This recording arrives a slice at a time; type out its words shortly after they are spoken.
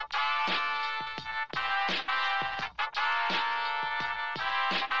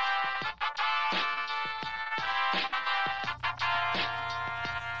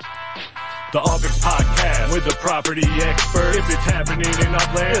The Upix Podcast with the property expert. If it's happening in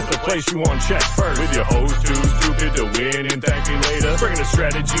Upland, it's the place you want to check first. With your host, too stupid to win and thank me later. Bringing the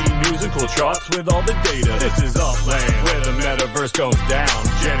strategy, news, and cool charts with all the data. This is Upland, where the metaverse goes down.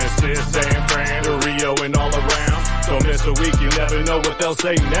 Genesis, San Fran, to Rio, and all around. Don't miss a week, you never know what they'll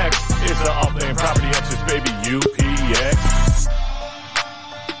say next. It's the Upland Property Experts, baby, UPX.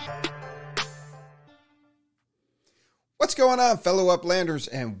 What's going on, fellow Uplanders,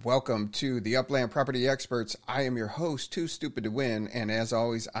 and welcome to the Upland Property Experts. I am your host, Too Stupid to Win, and as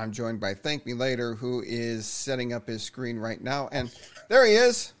always, I'm joined by Thank Me Later, who is setting up his screen right now, and there he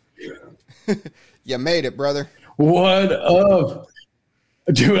is. You made it, brother. What up?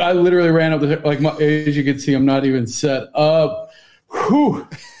 Dude, I literally ran up the, as you can see, I'm not even set up. Whew.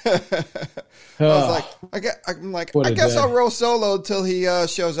 I was like, I guess I'll roll solo until he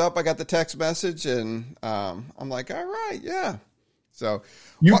shows up. I got the text message, and I'm like, all right, yeah. So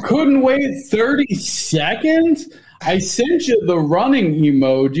you couldn't wait 30 seconds? I sent you the running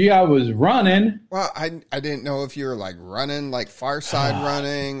emoji. I was running. Well, I didn't know if you were like running, like far side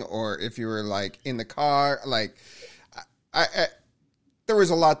running, or if you were like in the car. Like, I there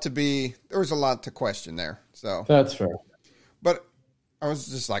was a lot to question there. So that's fair. But I was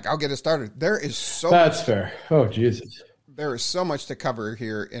just like, I'll get it started. That's fair. Oh, Jesus. There is so much to cover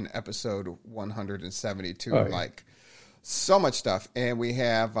here in episode 172. Oh, yeah. Like, so much stuff. And we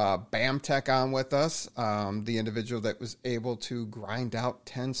have BAM Tech on with us, the individual that was able to grind out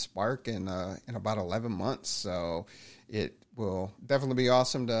 10 Spark in about 11 months. So it will definitely be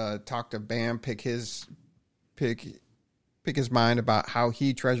awesome to talk to BAM, pick his mind about how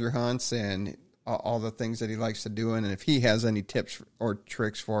he treasure hunts and all the things that he likes to do, and if he has any tips or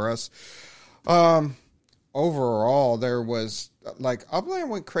tricks for us. Overall, there was Upland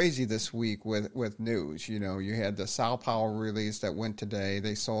went crazy this week with news. You know, you had the Sao Paulo release that went today.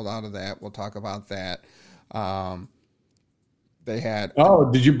 They sold out of that. We'll talk about that. They had.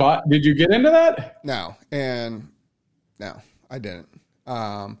 Oh, did you get into that? No, I didn't.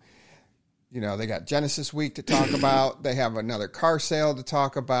 They got Genesis Week to talk about. They have another car sale to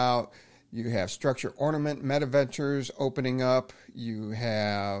talk about. You have Structure Ornament MetaVentures opening up. You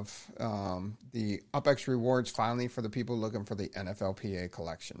have the UpX rewards finally for the people looking for the NFLPA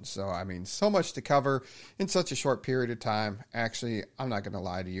collection. So, I mean, so much to cover in such a short period of time. Actually, I'm not going to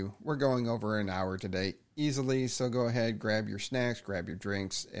lie to you. We're going over an hour today easily. So go ahead, grab your snacks, grab your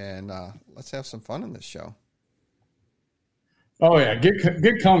drinks, and let's have some fun in this show. Oh, yeah.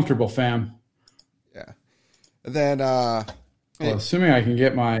 Get comfortable, fam. Yeah. And then, assuming I can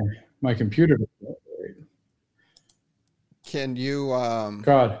get my computer to operate. Can you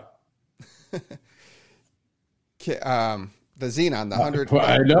God. The Xenon, the 100.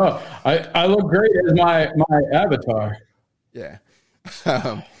 I know. I look great as my avatar. Yeah.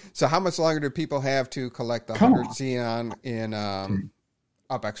 So how much longer do people have to collect the 100 Xenon in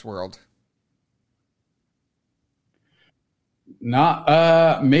UpX World?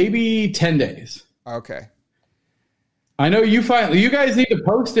 Not maybe 10 days. Okay. I know you guys need to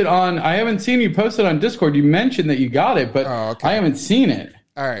post it on. I haven't seen you post it on Discord. You mentioned that you got it, but I haven't seen it.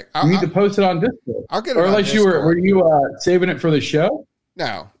 All right, you need to post it on Discord. I'll get it. Or unless you were you saving it for the show?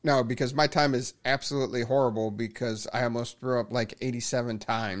 No, because my time is absolutely horrible because I almost threw up like 87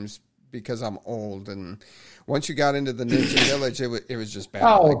 times because I'm old, and once you got into the Ninja Village, it was just bad.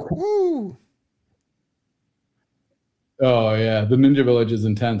 Oh, like, woo. Oh, yeah. The Ninja Village is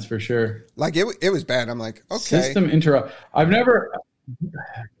intense for sure. Like, it was bad. I'm like, okay. System interrupt. I've never...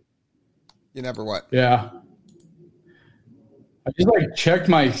 You never what? Yeah. I just, checked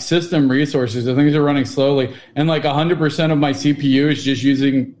my system resources and things are running slowly. And, 100% of my CPU is just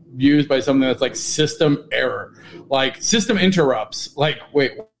used by something that's, system error. System interrupts. Wait,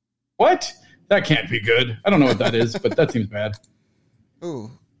 what? That can't be good. I don't know what that is, but that seems bad. Ooh.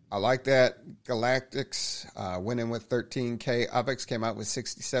 I like that. Galactics went in with 13K. UpX came out with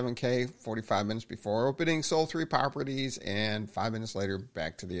 67K 45 minutes before opening, sold 3 properties, and 5 minutes later,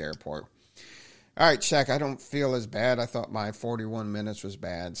 back to the airport. All right, Shaq, I don't feel as bad. I thought my 41 minutes was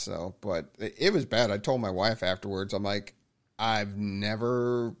bad, but it was bad. I told my wife afterwards, I'm like, I've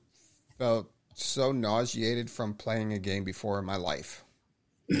never felt so nauseated from playing a game before in my life.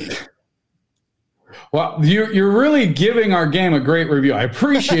 Well, you're really giving our game a great review. I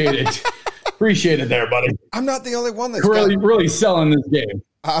appreciate it. Appreciate it there, buddy. I'm not the only one that's really selling this game.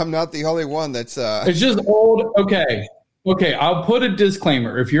 I'm not the only one that's... It's just old. Okay, I'll put a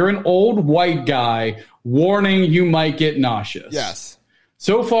disclaimer. If you're an old white guy, warning, you might get nauseous. Yes.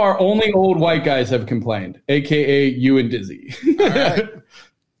 So far, only old white guys have complained, a.k.a. you and Dizzy.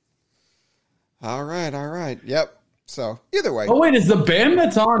 All right. Yep. So either way. Oh, wait, is the BAM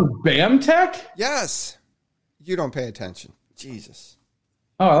that's on BAM Tech? Yes. You don't pay attention. Jesus.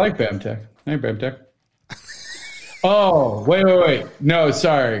 Oh, I like BAM Tech. Hey, BAM Tech. Oh, wait. No,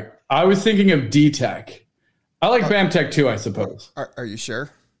 sorry. I was thinking of D-Tech. I like BAM Tech too, I suppose. Are you sure?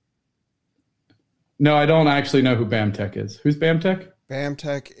 No, I don't actually know who BAM Tech is. Who's BAM Tech? BAM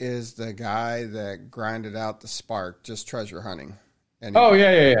Tech is the guy that grinded out the Spark, just treasure hunting. And Oh,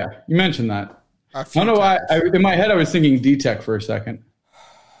 yeah. You mentioned that. I don't know why. In my head, I was thinking D-Tech for a second.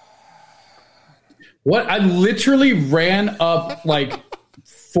 What? I literally ran up like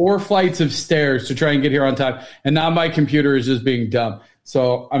 4 flights of stairs to try and get here on time, and now my computer is just being dumb.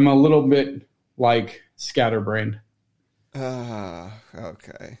 So I'm a little bit like scatterbrained.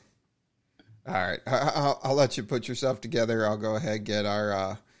 Okay. All right. I'll let you put yourself together. I'll go ahead and get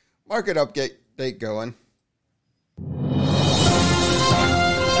our market update going.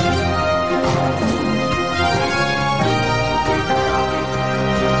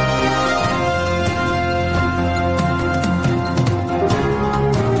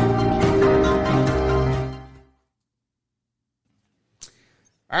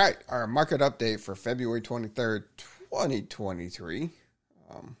 All right, our market update for February 23rd, 2023.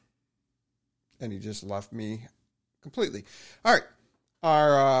 And he just left me completely. All right,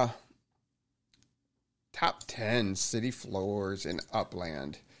 our top 10 city floors in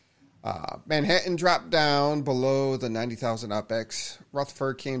Upland. Manhattan dropped down below the 90,000 UPX.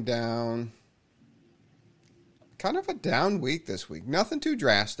 Rutherford came down. Kind of a down week this week. Nothing too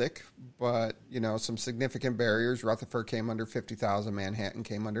drastic, but, some significant barriers. Rutherford came under 50,000. Manhattan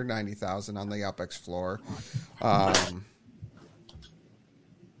came under 90,000 on the UPX floor.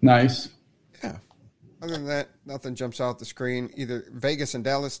 Nice. Yeah. Other than that, nothing jumps out the screen. Either Vegas and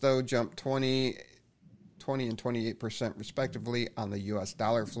Dallas, though, jumped 20 and 28% respectively on the U.S.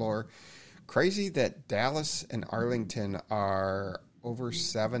 dollar floor. Crazy that Dallas and Arlington are over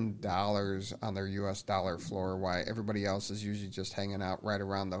 $7 on their U.S. dollar floor, while everybody else is usually just hanging out right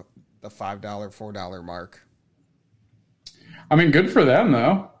around the $5, $4 mark. I mean, good for them,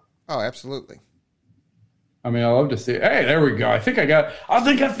 though. Oh, absolutely. I mean, I love to see it. Hey, there we go. I think I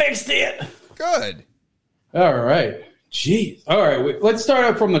fixed it. Good. All right. Jeez. All right. Let's start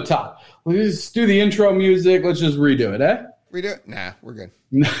out from the top. Let's do the intro music. Let's just redo it, eh? Redo it? Nah, we're good.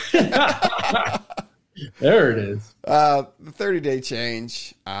 There it is. The 30-day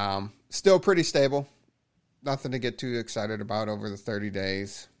change, still pretty stable. Nothing to get too excited about over the 30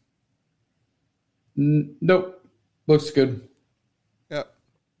 days. Nope. Looks good. Yep.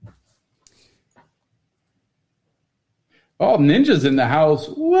 Oh, Ninja's in the house.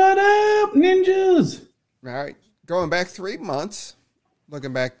 What up, Ninjas? All right. Going back 3 months,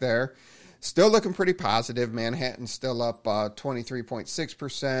 looking back there, still looking pretty positive. Manhattan's still up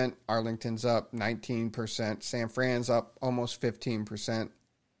 23.6%. Arlington's up 19%. San Fran's up almost 15%.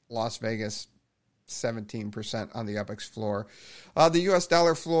 Las Vegas, 17% on the UPX floor. The U.S.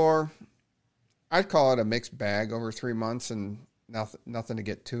 dollar floor, I'd call it a mixed bag over 3 months and nothing to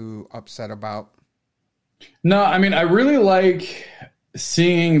get too upset about. No, I mean, I really like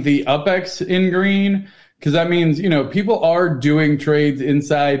seeing the UPX in green because that means, people are doing trades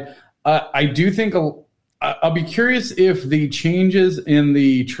inside. I do think I'll be curious if the changes in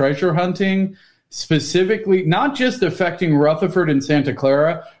the treasure hunting specifically, not just affecting Rutherford and Santa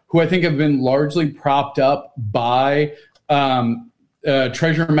Clara, who I think have been largely propped up by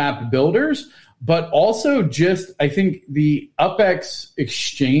treasure map builders, but also just, I think, the UPX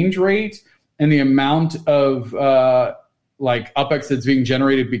exchange rate and the amount of UPX that's being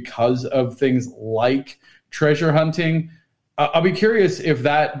generated because of things like treasure hunting. I'll be curious if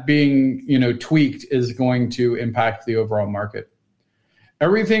that being, tweaked is going to impact the overall market.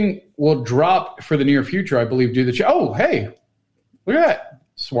 Everything will drop for the near future, I believe, due to the... Oh, hey, look at that.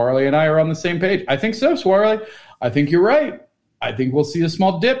 Swarley and I are on the same page. I think so, Swarley. I think you're right. I think we'll see a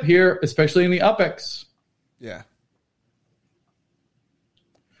small dip here, especially in the UPX. Yeah.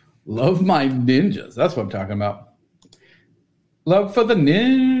 Love my ninjas. That's what I'm talking about. Love for the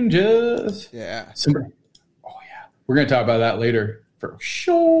ninjas. Yeah. Oh, yeah. We're going to talk about that later for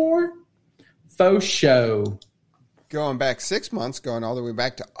sure. Faux show. Going back 6 months, going all the way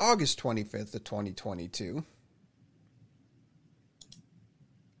back to August 25th of 2022.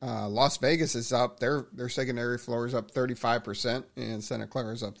 Las Vegas is up. Their secondary floor is up 35%, and Santa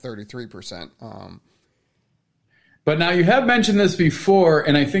Clara is up 33%. But now you have mentioned this before,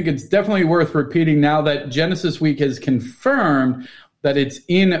 and I think it's definitely worth repeating now that Genesis Week has confirmed that it's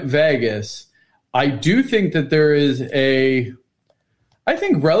in Vegas. I do think that there is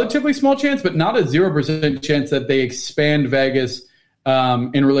relatively small chance, but not a 0% chance that they expand Vegas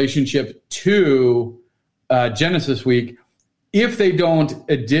in relationship to Genesis Week. If they don't,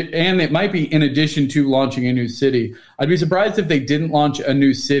 and it might be in addition to launching a new city, I'd be surprised if they didn't launch a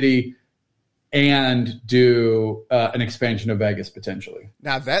new city and do an expansion of Vegas potentially.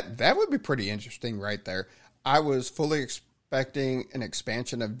 Now that would be pretty interesting right there. I was fully expecting an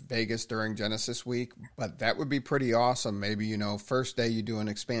expansion of Vegas during Genesis Week, but that would be pretty awesome. Maybe, first day you do an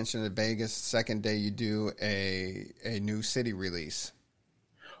expansion of Vegas, second day you do a new city release.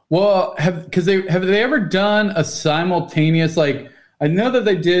 Well, have they ever done a simultaneous, like, I know that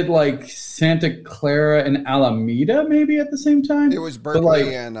they did like Santa Clara and Alameda maybe at the same time? It was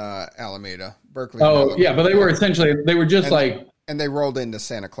Berkeley and Alameda. Berkeley. Oh, Alameda. Yeah, but they were just and they rolled into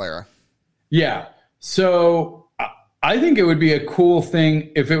Santa Clara. Yeah. So I think it would be a cool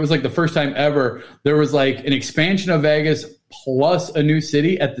thing if it was like the first time ever there was like an expansion of Vegas plus a new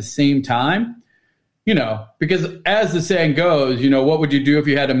city at the same time. Because as the saying goes, what would you do if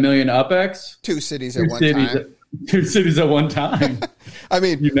you had 1 million UpX? Two cities at one time. Two cities at one time. I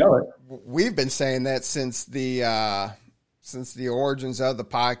mean, it. We've been saying that since the origins of the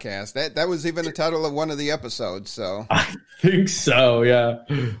podcast. That was even the title of one of the episodes. So I think so. Yeah.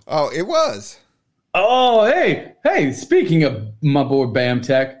 Oh, it was. Oh, hey! Speaking of my boy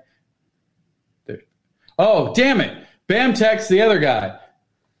BAMTech. Oh, damn it! BAMTech's the other guy.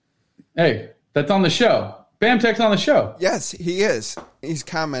 Hey. That's on the show. BAMTech's on the show. Yes, he is. He's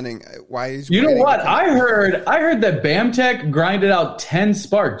commenting why he's. You know what? I heard that BAMTech grinded out 10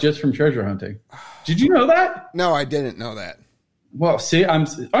 Spark just from treasure hunting. Did you know that? No, I didn't know that. Well, see,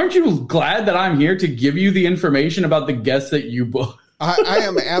 aren't you glad that I'm here to give you the information about the guests that you book? I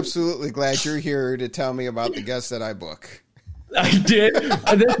am absolutely glad you're here to tell me about the guests that I book. I did.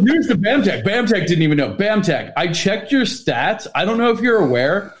 That's news to BAMTech. BAMTech didn't even know. BAMTech, I checked your stats. I don't know if you're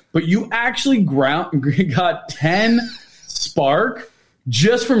aware, but you actually got 10 Spark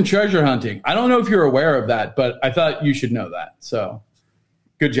just from treasure hunting. I don't know if you're aware of that, but I thought you should know that. So,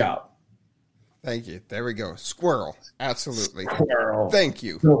 good job. Thank you. There we go. Squirrel. Absolutely. Squirrel. Thank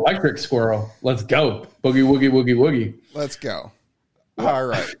you. Electric squirrel. Let's go. Boogie, woogie, woogie, woogie. Let's go. All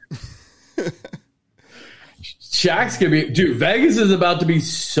right. Shaq's going to be... Dude, Vegas is about to be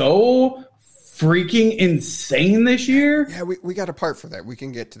so freaking insane this year. Yeah, we got a part for that. We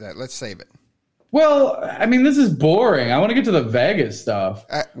can get to that. Let's save it. Well, I mean, this is boring. I want to get to the Vegas stuff.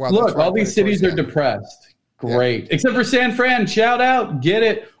 Look, all these cities are depressed. Great. Yeah. Except for San Fran. Shout out. Get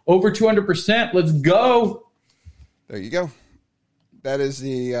it. Over 200%. Let's go. There you go. That is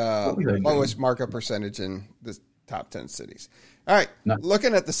the lowest markup percentage in the top 10 cities. All right. No.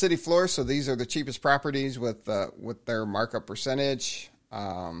 Looking at the city floor, so these are the cheapest properties with their markup percentage.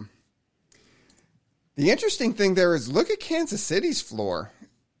 The interesting thing there is look at Kansas City's floor.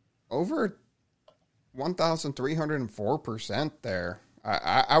 Over 1,304% there.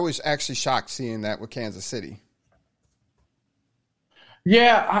 I was actually shocked seeing that with Kansas City.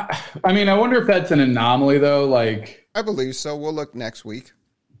 Yeah, I mean, I wonder if that's an anomaly, though. Like, I believe so. We'll look next week.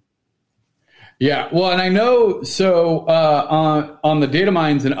 Yeah, well, and I know, so on the data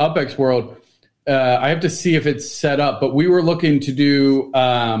mines in UpX World, I have to see if it's set up, but we were looking to do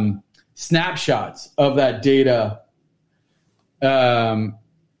snapshots of that data.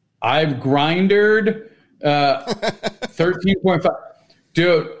 I've grindered 13.5.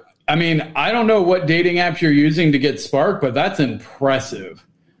 Dude, I mean, I don't know what dating apps you're using to get Spark, but that's impressive.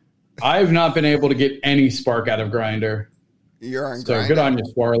 I've not been able to get any Spark out of Grindr. You're on so Grindr. Good on you,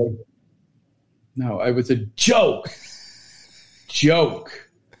 Swarley. No, it was a joke. Just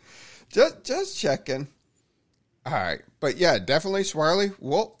checking. All right. But yeah, definitely, Swarley.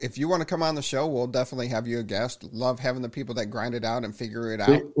 Well, if you want to come on the show, we'll definitely have you a guest. Love having the people that grind it out and figure it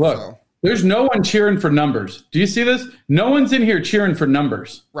out. Look, there's no one cheering for numbers. Do you see this? No one's in here cheering for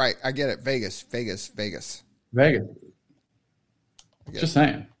numbers. Right. I get it. Vegas. Just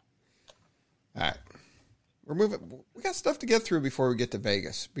saying. All right. We're moving. We got stuff to get through before we get to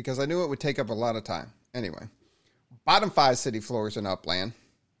Vegas because I knew it would take up a lot of time. Anyway, bottom 5 city floors in Upland.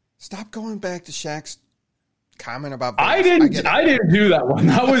 Stop going back to Shaq's comment about Vegas. I didn't do that one.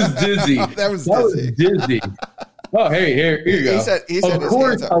 That was Dizzy. that was Dizzy. Oh, hey, here you go. He said of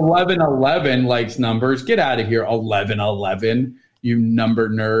course, 1111 likes numbers. Get out of here, 1111, you number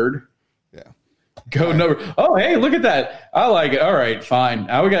nerd. Yeah. Go right. Number. Oh, hey, look at that. I like it. All right, fine.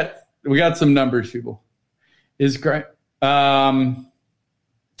 Now we got some numbers, people. Is great. I'm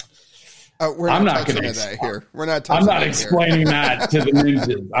not going to here. We're not. I'm not explaining that to the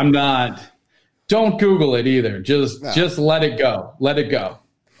ninjas. I'm not. Don't Google it either. Just let it go. Let it go.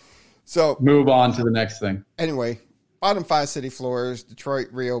 So move on to the next thing. Anyway, Bottom 5 city floors: Detroit,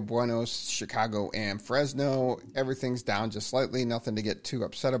 Rio, Buenos, Chicago, and Fresno. Everything's down just slightly. Nothing to get too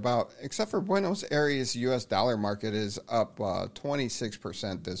upset about, except for Buenos Aires. U.S. dollar market is up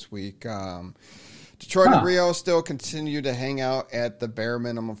 26% this week. Detroit and Rio still continue to hang out at the bare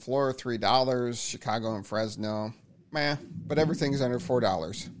minimum floor, $3. Chicago and Fresno, meh, but everything's under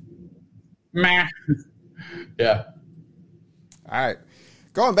 $4. Meh. Yeah. All right.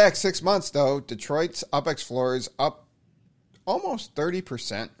 Going back 6 months, though, Detroit's UPEX floor is up almost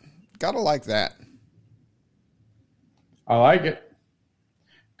 30%. Gotta like that. I like it.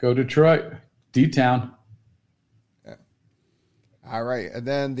 Go Detroit. D-Town. Yeah. All right. And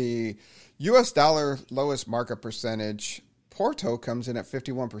then the U.S. dollar lowest markup percentage, Porto comes in at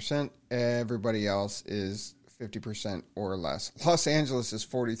 51%. Everybody else is 50% or less. Los Angeles is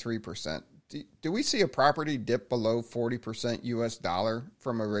 43%. Do we see a property dip below 40% U.S. dollar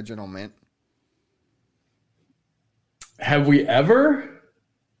from original mint? Have we ever?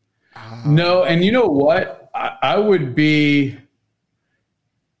 No, and you know what? I would be...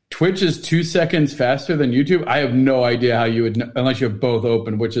 Twitch is 2 seconds faster than YouTube. I have no idea how you would, unless you have both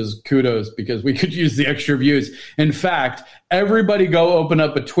open, which is kudos because we could use the extra views. In fact, everybody go open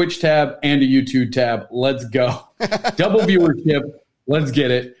up a Twitch tab and a YouTube tab. Let's go. Double viewership. Let's get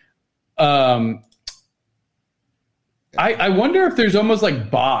it. I wonder if there's almost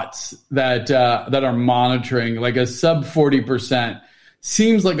like bots that are monitoring, like a sub 40%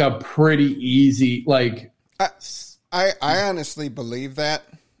 seems like a pretty easy, like. I honestly believe that.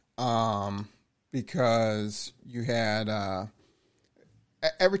 Because you had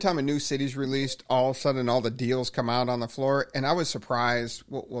every time a new city's released, all of a sudden all the deals come out on the floor, and I was surprised.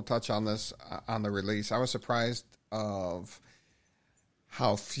 We'll touch on this on the release. I was surprised of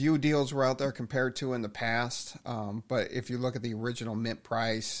how few deals were out there compared to in the past. But if you look at the original mint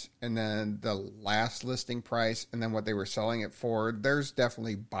price and then the last listing price and then what they were selling it for, there's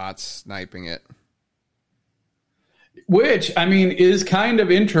definitely bots sniping it. Which, I mean, is kind of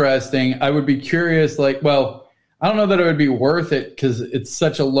interesting. I would be curious, like, well, I don't know that it would be worth it because it's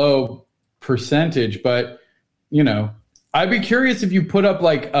such a low percentage, but, you know, I'd be curious if you put up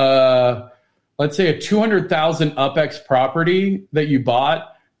like, let's say a 200,000 UPEX property that you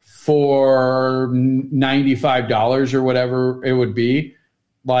bought for $95 or whatever it would be,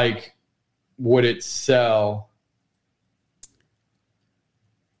 like, would it sell?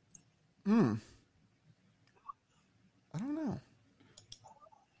 I don't know.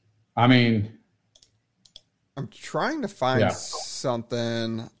 I mean, I'm trying to find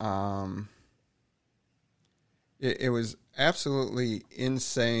something. It was absolutely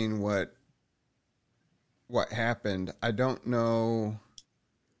insane what happened. I don't know.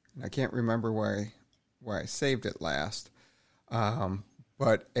 I can't remember where I saved it last.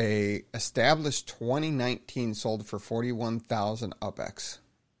 But a established 2019 sold for 41,000 UPEX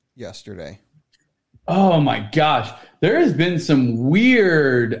yesterday. Oh my gosh. There has been some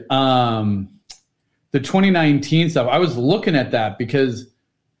weird, the 2019 stuff. I was looking at that because,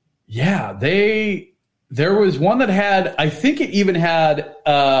 yeah, there was one that had, I think it even had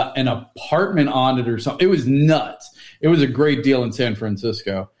an apartment on it or something. It was nuts. It was a great deal in San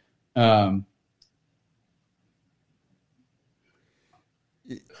Francisco.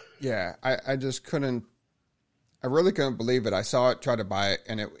 Yeah, I just couldn't. I really couldn't believe it. I saw it, tried to buy it,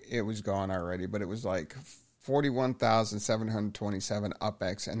 and it was gone already. But it was like 41,727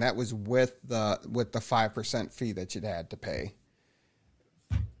 UPEX, and that was with the 5% fee that you'd had to pay,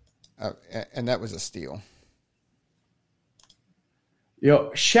 and that was a steal.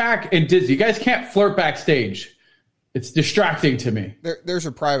 Yo, Shaq and Dizzy, you guys can't flirt backstage. It's distracting to me. There's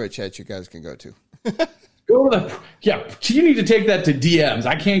a private chat you guys can go to. Go to you need to take that to DMs.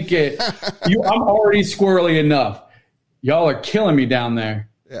 I can't get you. I'm already squirrely enough. Y'all are killing me down there.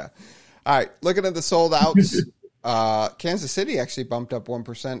 Yeah. All right. Looking at the sold outs, Kansas City actually bumped up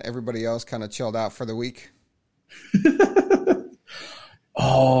 1%. Everybody else kind of chilled out for the week.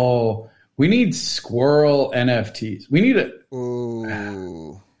 Oh, we need squirrel NFTs. We need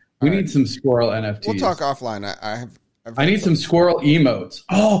need some squirrel NFTs. We'll talk offline. I need some squirrel emotes.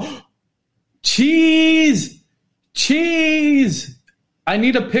 Oh, cheese. I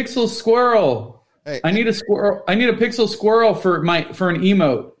need a pixel squirrel. Hey, I need a squirrel. I need a pixel squirrel for an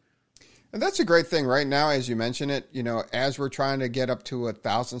emote. And that's a great thing right now, as you mention it, you know, as we're trying to get up to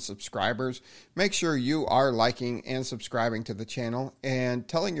 1,000 subscribers, make sure you are liking and subscribing to the channel and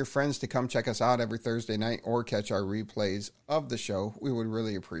telling your friends to come check us out every Thursday night or catch our replays of the show. We would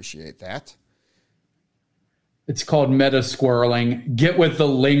really appreciate that. It's called meta squirreling. Get with the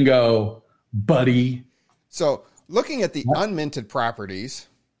lingo, buddy. So looking at the unminted properties,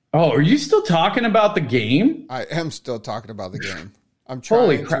 Oh, are you still talking about the game? I am still talking about the game. I'm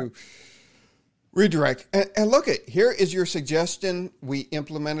trying to redirect. And look, here is your suggestion. We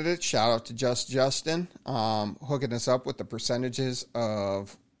implemented it. Shout out to Justin, hooking us up with the percentages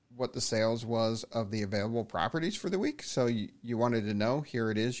of what the sales was of the available properties for the week. So you wanted to know.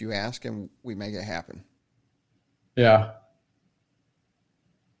 Here it is. You ask, and we make it happen. Yeah.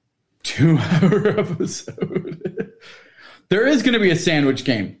 2-hour episode. There is going to be a sandwich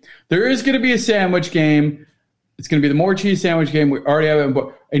game. It's going to be the more cheese sandwich game. We already have it.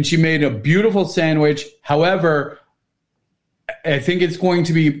 And she made a beautiful sandwich. However, I think it's going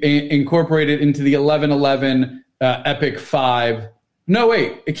to be incorporated into the 11-11 Epic 5. No,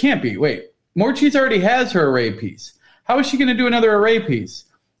 wait. It can't be. Wait. More Cheese already has her array piece. How is she going to do another array piece?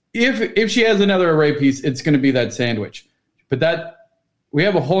 If she has another array piece, it's going to be that sandwich. But we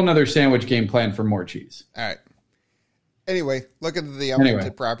have a whole nother sandwich game planned for More Cheese. All right. Anyway, look at the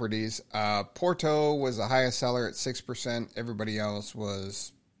unlimited properties. Porto was the highest seller at 6%. Everybody else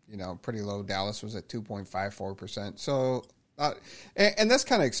was, pretty low. Dallas was at 2.54%. So, and that's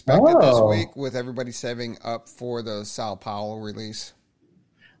kind of expected this week with everybody saving up for the Sao Paulo release.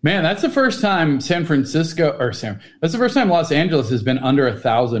 Man, that's the first time that's the first time Los Angeles has been under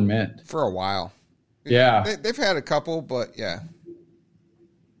 1,000 mint for a while. Yeah, they've had a couple, but yeah.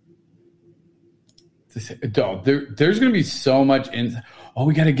 There's going to be so much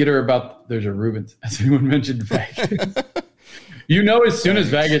we got to get her about. There's a Rubens. As anyone mentioned Vegas. As soon as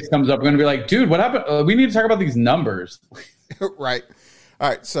Vegas comes up, we're going to be like, dude, what happened? We need to talk about these numbers. Right. All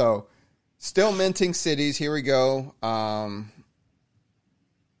right. So, still minting cities. Here we go. Oh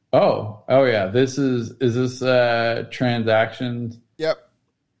yeah. Is this transactions? Yep.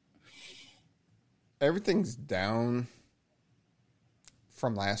 Everything's down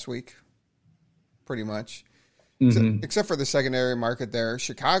from last week. Pretty much, except for the secondary market there.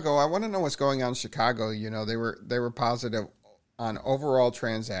 Chicago, I want to know what's going on in Chicago. They were positive on overall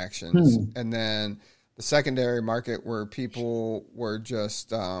transactions, and then the secondary market where people were just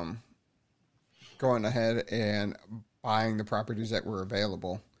going ahead and buying the properties that were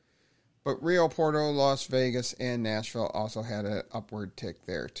available. But Rio, Porto, Las Vegas, and Nashville also had an upward tick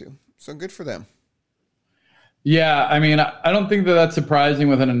there too. So good for them. Yeah, I mean, I don't think that's surprising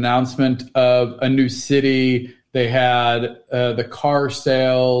with an announcement of a new city. They had the car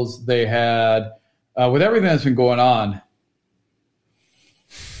sales. They had, with everything that's been going on.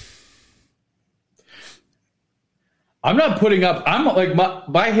 I'm not putting up, I'm like,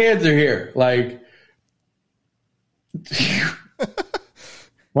 my hands are here. Like,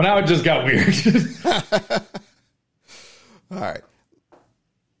 well, now it just got weird. All right.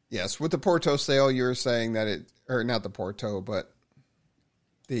 Yes, with the Porto sale, you were saying that or not the Porto, but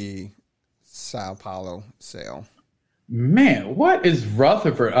the Sao Paulo sale. Man, what is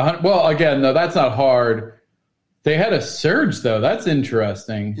Rutherford? Well, again, no, that's not hard. They had a surge, though. That's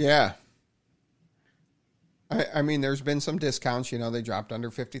interesting. Yeah. I mean, there's been some discounts. They dropped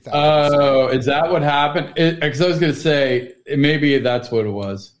under 50,000. Oh, is that what happened? Because I was going to say, maybe that's what it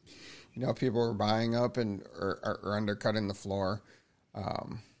was. People were buying up and are undercutting the floor.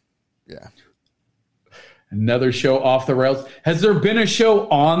 Yeah. Another show off the rails. Has there been a show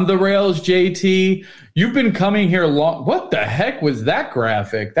on the rails, JT? You've been coming here long. What the heck was that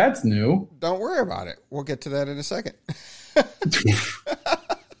graphic? That's new. Don't worry about it. We'll get to that in a second.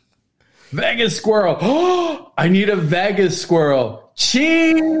 Vegas squirrel. Oh, I need a Vegas squirrel.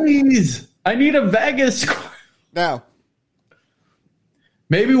 Cheese. I need a Vegas squirrel. Now.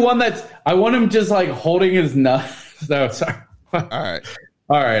 Maybe one I want him just like holding his nuts. No, sorry.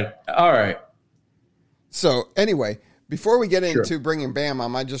 All right. So anyway, before we get into bringing Bam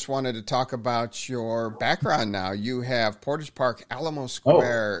on, I just wanted to talk about your background now. You have Portage Park, Alamo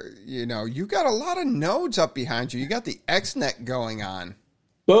Square. You got a lot of nodes up behind you. You got the XNet going on.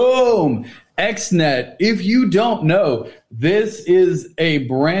 Boom. XNet. If you don't know, this is a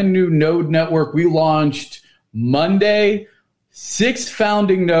brand new node network we launched Monday. 6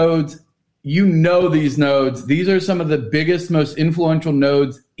 founding nodes. These nodes. These are some of the biggest, most influential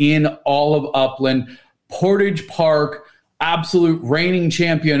nodes in all of Upland. Portage Park, absolute reigning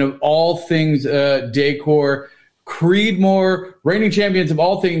champion of all things decor. Creedmoor, reigning champions of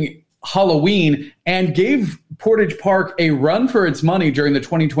all things Halloween, and gave Portage Park a run for its money during the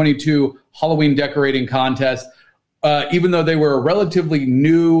 2022 Halloween decorating contest, even though they were a relatively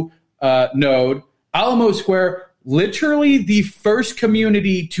new node. Alamo Square, literally the first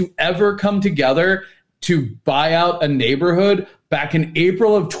community to ever come together to buy out a neighborhood back in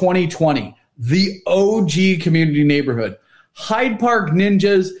April of 2020. The OG community neighborhood. Hyde Park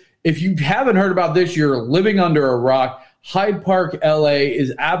Ninjas. If you haven't heard about this, you're living under a rock. Hyde Park, LA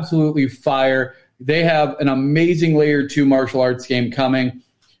is absolutely fire. They have an amazing Layer 2 martial arts game coming.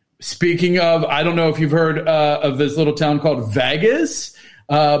 Speaking of, I don't know if you've heard of this little town called Vegas,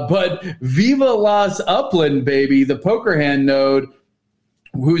 but Viva Las Upland, baby, the poker hand node,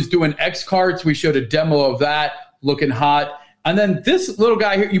 who's doing X carts. We showed a demo of that, looking hot. And then this little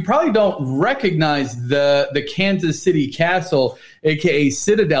guy here, you probably don't recognize the Kansas City Castle, a.k.a.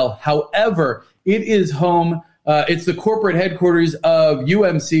 Citadel. However, it is home. It's the corporate headquarters of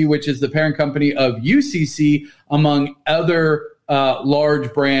UMC, which is the parent company of UCC, among other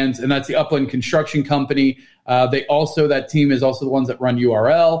large brands, and that's the Upland Construction Company. That team is also the ones that run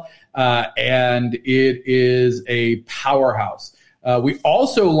URL, and it is a powerhouse. We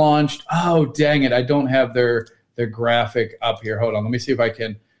also launched, oh, dang it, I don't have their graphic up here. Hold on, let me see if I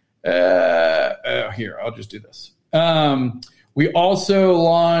can. Here, I'll just do this. We also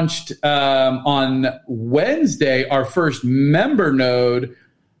launched on Wednesday our first member node,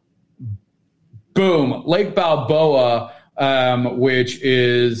 boom, Lake Balboa, which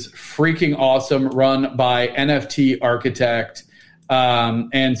is freaking awesome, run by NFT Architect.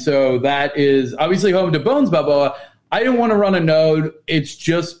 And so that is obviously home to Bones Balboa. I didn't want to run a node. It's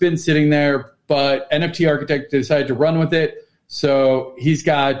just been sitting there, but NFT Architect decided to run with it. So he's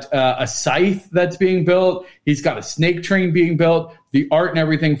got a scythe that's being built. He's got a snake train being built. The art and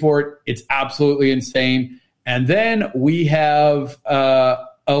everything for it, it's absolutely insane. And then we have a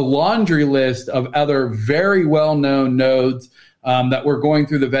laundry list of other very well-known nodes that we're going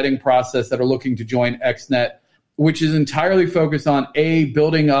through the vetting process that are looking to join XNet, which is entirely focused on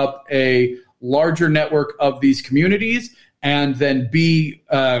building up a larger network of these communities, and then B,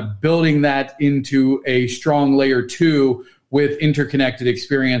 building that into a strong layer 2 with interconnected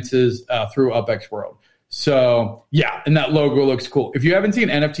experiences through UpX World. So yeah, and that logo looks cool. If you haven't seen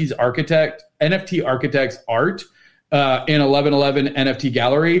NFT Architect's art in 1111 NFT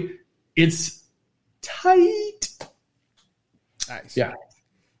Gallery, it's tight. Nice. Yeah.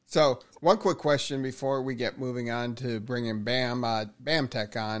 So one quick question before we get moving on to bringing BAM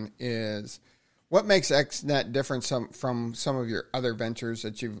Tech on is, what makes XNet different from some of your other ventures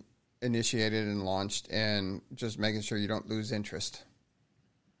that you've initiated and launched, and just making sure you don't lose interest?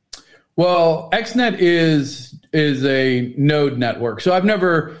 Well, XNet is a node network. So I've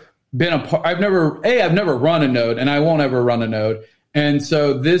never been I've never run a node, and I won't ever run a node. And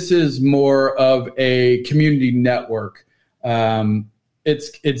so this is more of a community network.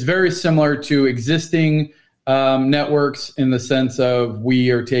 It's very similar to existing networks in the sense of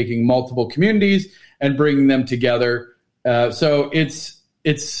we are taking multiple communities and bringing them together. So it's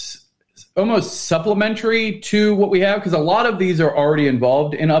almost supplementary to what we have, because a lot of these are already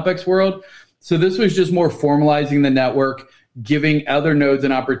involved in UpX World. So this was just more formalizing the network, giving other nodes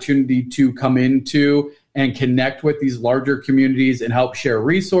an opportunity to come into and connect with these larger communities and help share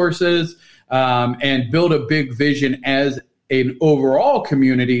resources and build a big vision as an overall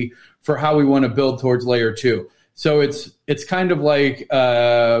community for how we want to build towards layer 2. So it's kind of like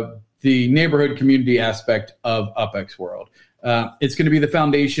the neighborhood community aspect of UpX World. It's going to be the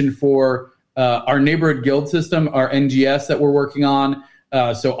foundation for our neighborhood guild system, our NGS that we're working on.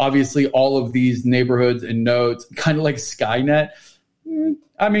 So obviously all of these neighborhoods and nodes, kind of like Skynet.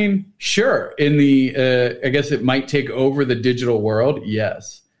 I mean, sure. In the, I guess it might take over the digital world.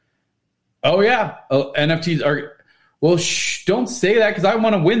 Yes. Oh yeah. NFTs are, well, don't say that, because I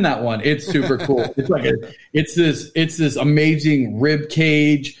want to win that one. It's super cool. It's this amazing rib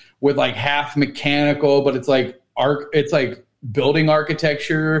cage with like half mechanical, but it's like building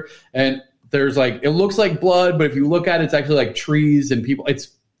architecture, and there's like, it looks like blood, but if you look at it, it's actually like trees and people. It's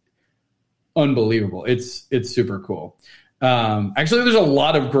unbelievable. It's super cool. Actually, there's a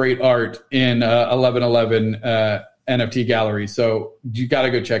lot of great art in 1111 NFT Gallery, so you got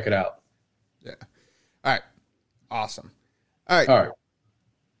to go check it out. Yeah. All right. Awesome. All right.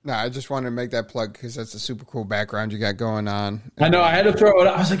 No, I just wanted to make that plug because that's a super cool background you got going on. I know. I had to throw it.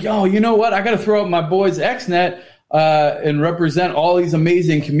 I was like, yo, you know what? I got to throw up my boys XNet and represent all these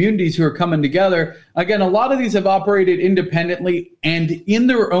amazing communities who are coming together. Again, a lot of these have operated independently and in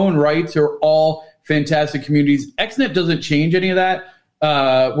their own rights are all fantastic communities. XNet doesn't change any of that.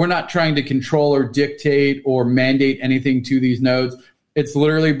 We're not trying to control or dictate or mandate anything to these nodes. It's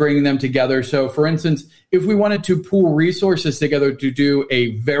literally bringing them together. So, for instance, if we wanted to pool resources together to do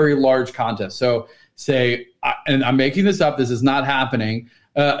a very large contest, so say, and I'm making this up, this is not happening,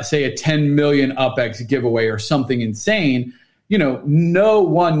 say a 10 million UpX giveaway or something insane, no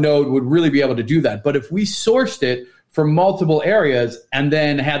one node would really be able to do that. But if we sourced it from multiple areas and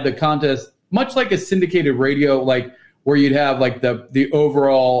then had the contest, much like a syndicated radio, like where you'd have like the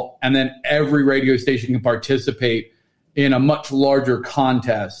overall, and then every radio station can participate in a much larger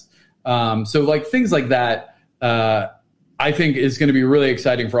contest. So like things like that, I think is going to be really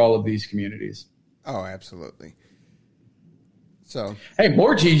exciting for all of these communities. Oh, absolutely. So, hey,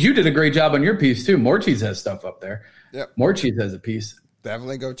 More Cheese, you did a great job on your piece too. More Cheese has stuff up there. Yep. More Cheese has a piece.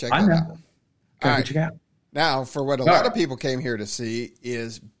 Definitely go check that out. Go check it out. Now, for what a lot of people came here to see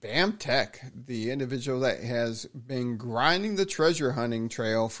is Bam Tech, the individual that has been grinding the treasure hunting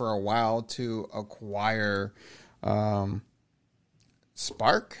trail for a while to acquire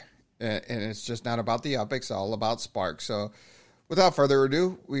Spark. And it's just not about the UPX, it's all about Spark. So without further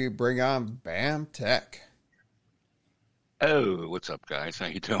ado, we bring on Bam Tech. Oh, what's up, guys? How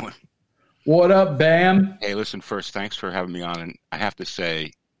you doing? What up, Bam? Hey, listen, first, thanks for having me on. And I have to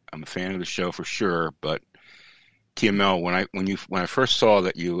say, I'm a fan of the show for sure, but TML, when I first saw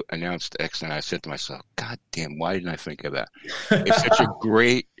that you announced XNet, I said to myself, God damn, why didn't I think of that?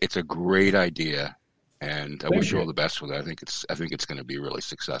 It's a great idea, and I wish you all the best with it. I think it's going to be really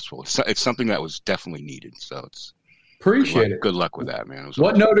successful. It's something that was definitely needed. So appreciate it. Good luck with that, man.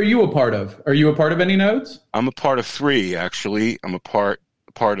 What node are you a part of? Are you a part of any nodes? I'm a part of 3, actually. I'm a part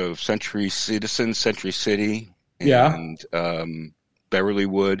of Century Citizen, Century City, and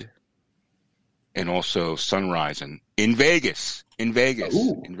Beverlywood. And also Sunrise in Vegas. Ooh. In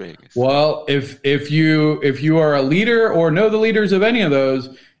Vegas. Well, if you are a leader or know the leaders of any of those,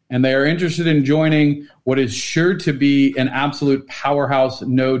 and they are interested in joining what is sure to be an absolute powerhouse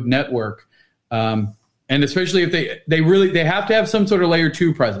node network, and especially if they have to have some sort of layer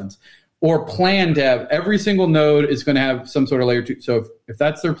 2 presence, or plan to have every single node is going to have some sort of layer 2. So if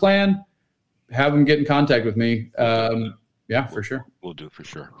that's their plan, have them get in contact with me. Yeah, for sure. We'll do for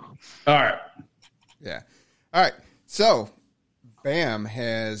sure. All right. Yeah. All right. So, Bam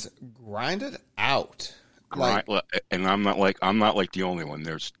has grinded out. And I'm not like the only one.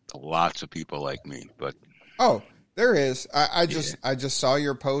 There's lots of people like me, but there is. I just saw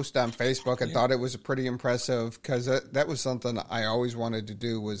your post on Facebook and thought it was pretty impressive because that was something I always wanted to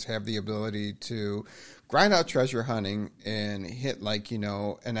do, was have the ability to grind out treasure hunting and hit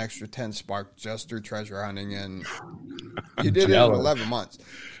an extra 10 spark just through treasure hunting, and you did it in 11 months.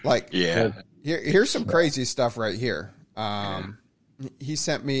 Here's some crazy stuff right here. He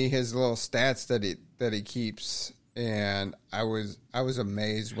sent me his little stats that he keeps, and I was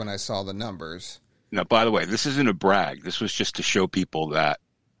amazed when I saw the numbers. Now, by the way, this isn't a brag. This was just to show people that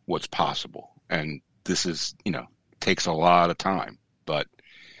what's possible, and this is takes a lot of time. But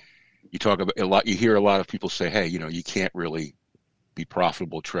you talk about a lot. You hear a lot of people say, "Hey, you can't really be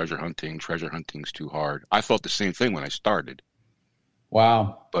profitable treasure hunting. Treasure hunting's too hard." I thought the same thing when I started.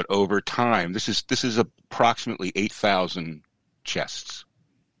 Wow. But over time, this is approximately 8,000 chests.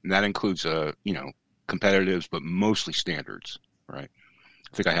 And that includes, competitives, but mostly standards, right?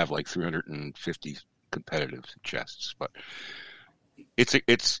 I think I have like 350 competitive chests, but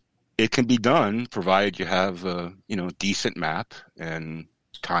it can be done provided you have a decent map and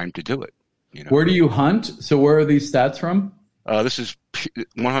time to do it. Where do you hunt? So where are these stats from? This is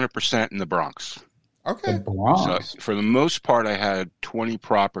 100% in the Bronx. Okay. The Bronx. So for the most part, I had 20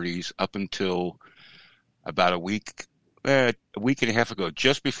 properties up until about a week and a half ago,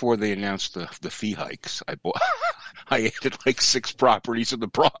 just before they announced the fee hikes. I added like 6 properties in the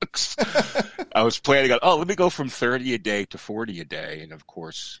Bronx. I was planning on, let me go from 30 a day to 40 a day, and of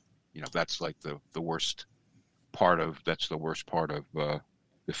course, that's like the worst part of the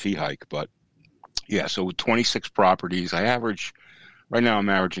fee hike. But yeah, so with 26 properties, right now I'm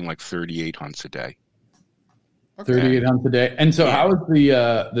averaging like 38 hunts a day. Okay. 38 hunts a day. And so how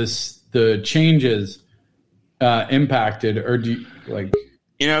is the changes impacted, or do you like?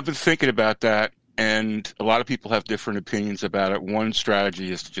 I've been thinking about that, and a lot of people have different opinions about it. One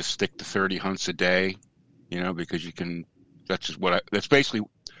strategy is to just stick to 30 hunts a day, because you can. That's basically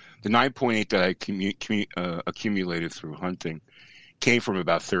the 9.8 that I accumulated through hunting came from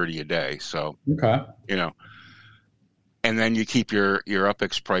about 30 a day. So okay, and then you keep your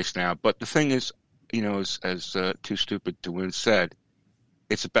UPX price down. But the thing is, as Too Stupid to Win said,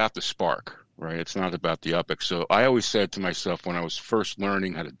 it's about the spark, right? It's not about the UPX. So I always said to myself when I was first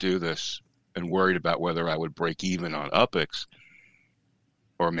learning how to do this and worried about whether I would break even on UPX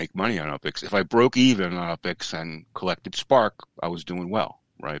or make money on UPX, if I broke even on UPX and collected spark, I was doing well,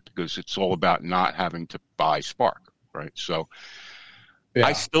 right? Because it's all about not having to buy spark, right? So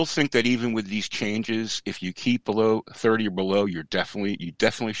I still think that even with these changes, if you keep below 30 or below, you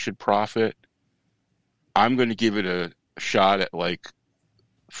definitely should profit. I'm going to give it a shot at like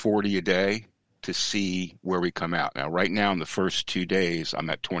 40 a day to see where we come out. Now, right now in the first 2 days, I'm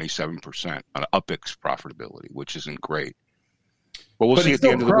at 27% on UPX profitability, which isn't great. But we'll But see it's at the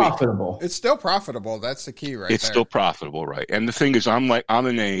still end of the week. profitable. It's still profitable. That's the key, right? It's there. still profitable, right? And the thing is, I'm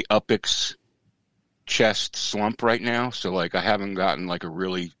in a UPEX chest slump right now. So like, I haven't gotten like a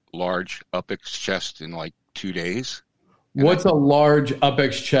really large UPEX chest in like 2 days. What's a large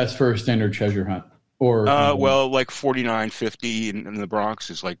UPEX chest for a standard treasure hunt? Or well, like 4950 in the Bronx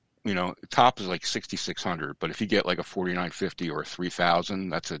is like, top is like 6,600. But if you get like a 4950 or a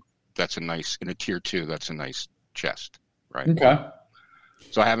 3,000, that's a nice, in a tier 2. That's a nice chest, right? Okay.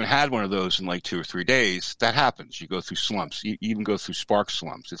 So I haven't had one of those in like 2 or 3 days. That happens. You go through slumps. You even go through spark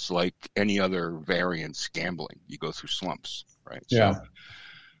slumps. It's like any other variance gambling. You go through slumps, right? Yeah.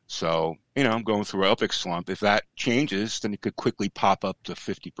 So I'm going through an UPEX slump. If that changes, then it could quickly pop up to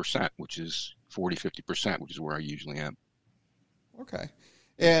 50%, which is 50%, which is where I usually am. Okay.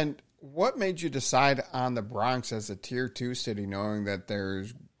 And what made you decide on the Bronx as a tier 2 city, knowing that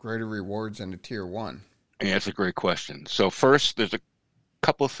there's greater rewards in a tier 1? Yeah, that's a great question. So first, there's a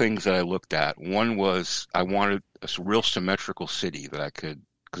couple of things that I looked at. One was I wanted a real symmetrical city that I could,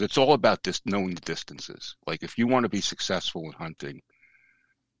 because it's all about knowing the distances. Like if you want to be successful in hunting,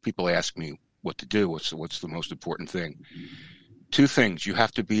 people ask me what to do. What's the most important thing? 2 things. You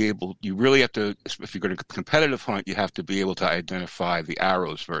really have to, if you're going to competitive hunt, you have to be able to identify the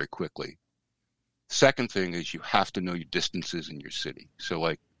arrows very quickly. Second thing is you have to know your distances in your city. So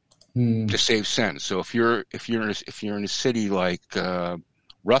like to save sense. So if you're in a city like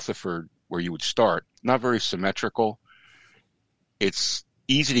Rutherford, where you would start, not very symmetrical. It's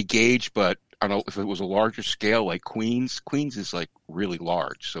easy to gauge, but I don't know if it was a larger scale like Queens is like really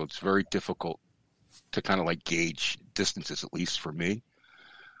large. So it's very difficult to kind of like gauge distances, at least for me.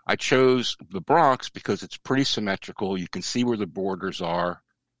 I chose the Bronx because it's pretty symmetrical. You can see where the borders are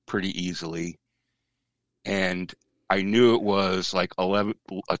pretty easily. And I knew it was like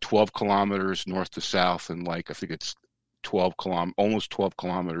 12 kilometers north to south, and like, I think it's almost 12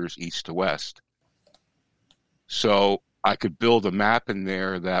 kilometers east to west. So I could build a map in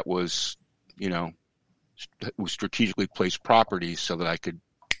there that was, strategically placed properties so that I could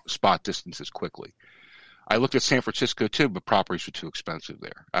spot distances quickly. I looked at San Francisco too, but properties were too expensive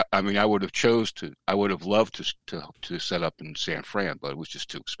there. I mean, I would have loved to set up in San Fran, but it was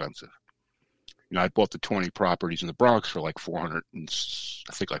just too expensive. I bought the 20 properties in the Bronx for like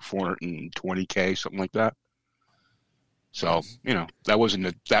 $420K, something like that. So, that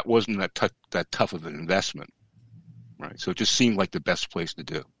wasn't that tough of an investment, right? So it just seemed like the best place to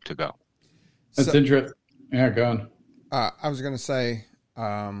go. That's interesting. Yeah, go on. I was going to say,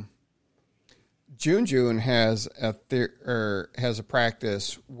 June has a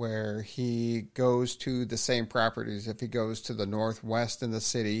practice where he goes to the same properties. If he goes to the northwest in the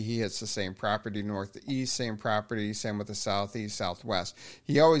city, he hits the same property. Northeast, same property. Same with the southeast, southwest.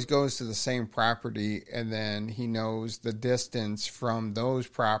 He always goes to the same property, and then he knows the distance from those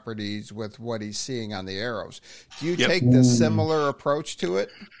properties with what he's seeing on the arrows. Do you take the similar approach to it?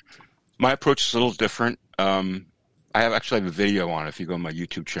 My approach is a little different. I have a video on it. If you go on my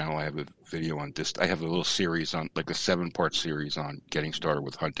YouTube channel, I have a video on this. I have a little series on, like a 7-part series on getting started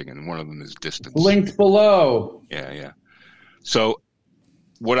with hunting, and one of them is distance. Linked below. Yeah. So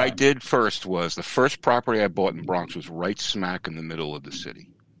what I did first was the first property I bought in Bronx was right smack in the middle of the city,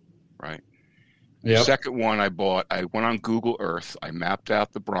 right? Yep. The second one I bought, I went on Google Earth. I mapped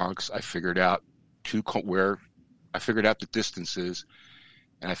out the Bronx. I figured out the distances.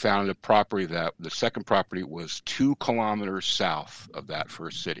 And I found a property that the second property was 2 kilometers south of that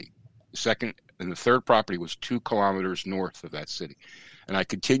first city. The third property was 2 kilometers north of that city. And I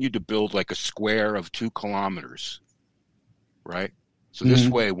continued to build like a square of 2 kilometers, right? So this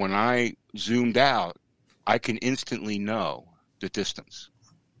way, when I zoomed out, I can instantly know the distance,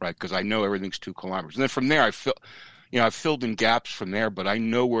 right? Because I know everything's 2 kilometers. And then from there, I've filled in gaps from there, but I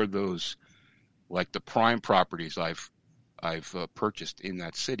know where those, like the prime properties I've purchased in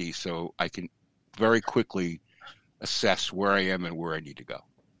that city, so I can very quickly assess where I am and where I need to go.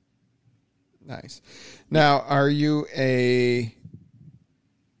 Nice. Now, are you a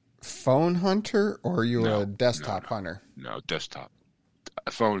phone hunter or are you a desktop hunter? No, desktop.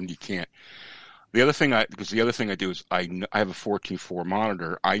 A phone, you can't. The other thing I do is I have a 14:4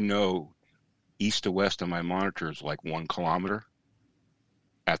 monitor. I know east to west of my monitor is like 1 kilometer.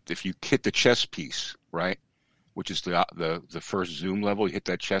 If you hit the chess piece, right, which is the first zoom level, you hit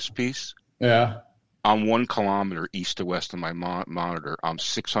that chess piece. Yeah. I'm 1 kilometer east to west of my monitor. I'm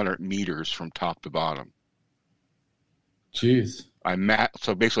 600 meters from top to bottom. Jeez.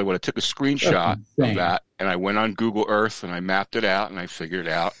 So basically, I took a screenshot of that, and I went on Google Earth, and I mapped it out, and I figured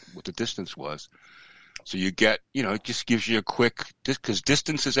out what the distance was. So you get, it just gives you a quick, because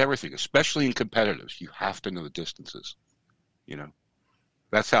distance is everything, especially in competitives. You have to know the distances,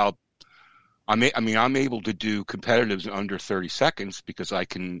 That's how I'm able to do competitives in under 30 seconds because I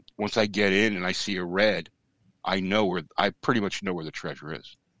can, once I get in and I see a red, I pretty much know where the treasure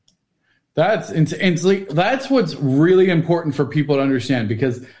is. That's what's really important for people to understand,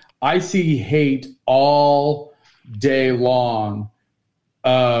 because I see hate all day long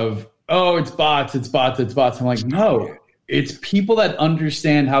of, oh, it's bots. I'm like, no, it's people that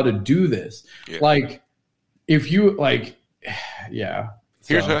understand how to do this. Yeah. Like, if you like, yeah.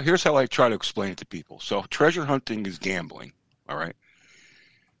 Here's how I try to explain it to people. So treasure hunting is gambling, all right?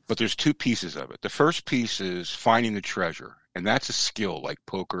 But there's two pieces of it. The first piece is finding the treasure, and that's a skill like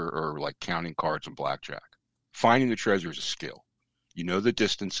poker or like counting cards and blackjack. Finding the treasure is a skill. You know the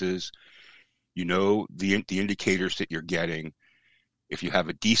distances, you know the indicators that you're getting. If you have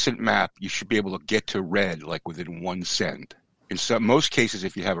a decent map, you should be able to get to red like within one send. In most cases,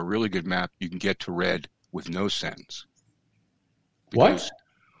 if you have a really good map, you can get to red with no sends. What?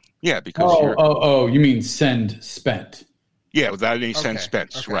 Yeah, because you mean send spent? Yeah, without any send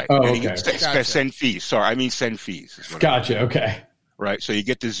spent, Okay. right? Oh, okay. Send fees. Sorry, I mean send fees. Gotcha. Okay. Right. So you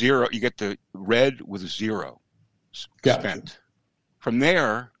get the zero. You get the red with a zero spent. From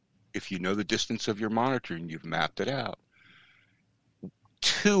there, if you know the distance of your monitor and you've mapped it out,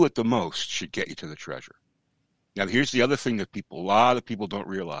 2 at the most should get you to the treasure. Now, here's the other thing that a lot of people don't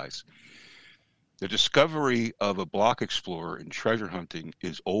realize. The discovery of a block explorer in treasure hunting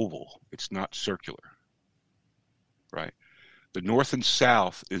is oval. It's not circular, right? The north and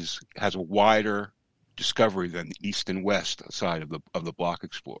south has a wider discovery than the east and west side of the block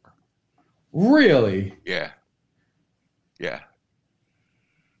explorer. Really? Yeah.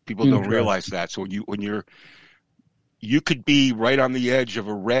 People don't realize that. So you could be right on the edge of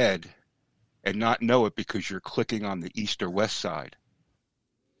a red and not know it because you're clicking on the east or west side.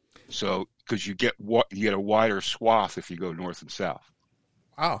 So, because you get a wider swath if you go north and south.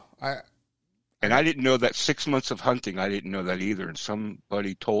 Wow. And I didn't know that. 6 months of hunting, I didn't know that either. And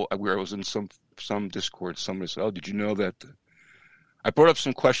somebody where I was in some Discord, somebody said, "Oh, did you know that?" I brought up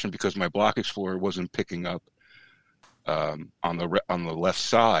some question because my block explorer wasn't picking up on the left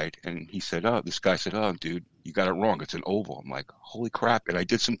side, and he said, "Oh," this guy said, "Oh, dude, you got it wrong. It's an oval." I'm like, "Holy crap!" And I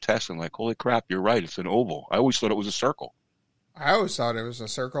did some tests. I'm like, "Holy crap, you're right. It's an oval. I always thought it was a circle." I always thought it was a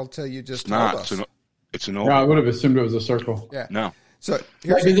circle till you just told us. It's an oval. No, I would have assumed it was a circle. Yeah. No. So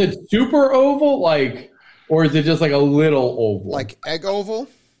Like, is it super oval, or is it just like a little oval? like egg oval?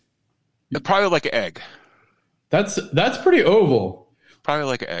 Probably like an egg. That's pretty oval. Probably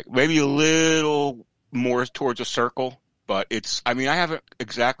like an egg. Maybe a little more towards a circle, but I haven't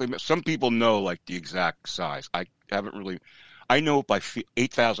exactly. Some people know like the exact size. I haven't really. I know it by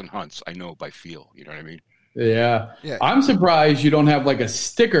 8,000 hunts. I know it by feel. You know what I mean? Yeah. Yeah. I'm surprised you don't have like a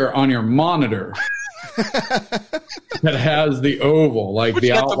sticker on your monitor that has the oval, like But the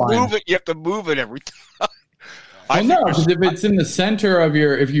you outline. You have to move it every time. Well, no, because if it's in the center of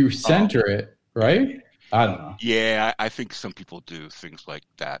if you center it, right? I don't know. Yeah, I think some people do things like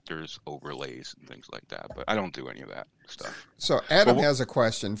that. There's overlays and things like that, but I don't do any of that stuff. So Adam has a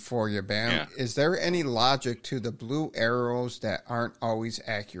question for you, Bam. Yeah. Is there any logic to the blue arrows that aren't always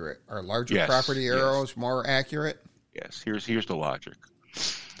accurate? Are larger property arrows more accurate? Yes, here's the logic.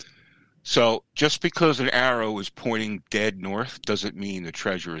 So just because an arrow is pointing dead north doesn't mean the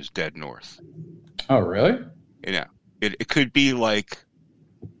treasure is dead north. Oh, really? Yeah, it could be like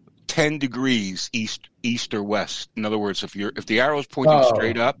 10 degrees east or west. In other words, if the arrow is pointing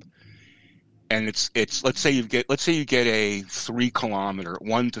straight up, and it's let's say you get a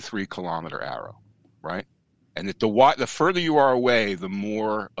 1 to 3 kilometer arrow, right? And the further you are away, the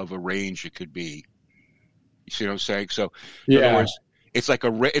more of a range it could be. You see what I'm saying? So in other words, it's like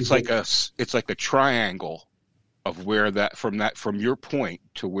a triangle of where from your point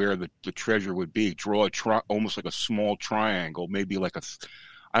to where the treasure would be. Draw almost like a small triangle, maybe like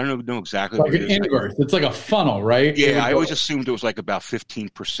I don't know exactly like what an it is. inverse. It's like a funnel, right? Yeah, I always assumed it was like about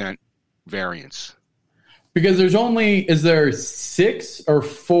 15% variance. Because is there 6 or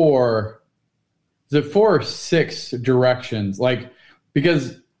 4? Is it 4 or 6 directions?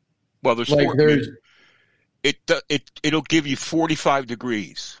 Because there's like 4. there's It'll give you 45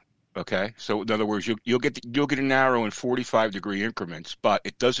 degrees. Okay, so in other words, you'll get an arrow in 45 degree increments, but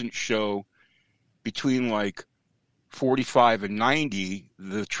it doesn't show between like 45 and 90.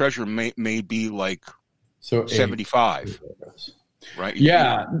 The treasure may be like 75, right?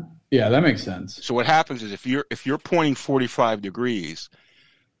 Yeah, that makes sense. So what happens is if you're pointing 45 degrees,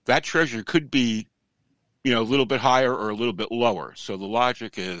 that treasure could be, a little bit higher or a little bit lower. So the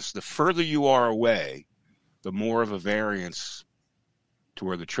logic is the further you are away, the more of a variance to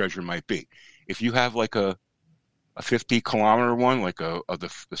where the treasure might be. If you have like a a 50-kilometer one, like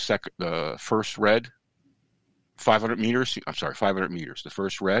the first red, 500 meters. I'm sorry, 500 meters. The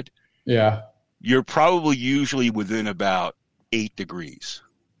first red. Yeah. You're probably usually within about 8 degrees.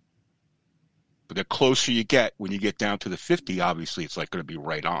 But the closer you get, when you get down to the 50, obviously it's like going to be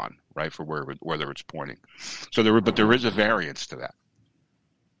right on, right, for whether it's pointing. So there is a variance to that.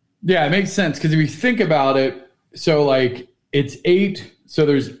 Yeah, it makes sense because if you think about it, so like it's 8. So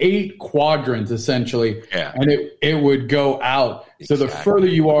there's 8 quadrants essentially, and it would go out. Exactly. So the further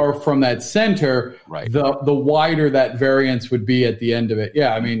you are from that center, right, the wider that variance would be at the end of it.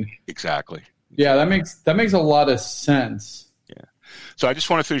 Yeah, I mean, exactly. Yeah, that makes a lot of sense. Yeah. So I just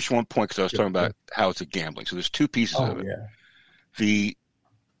want to finish one point because I was talking about how it's a gambling. So there's 2 pieces of it. Yeah. The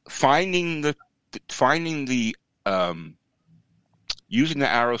finding the using the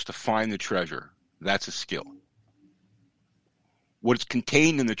arrows to find the treasure. That's a skill. What's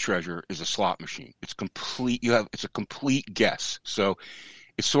contained in the treasure is a slot machine. It's complete. It's a complete guess. So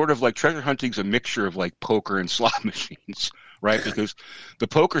it's sort of like treasure hunting is a mixture of like poker and slot machines, right? Because the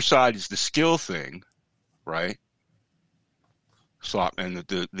poker side is the skill thing, right? Slot and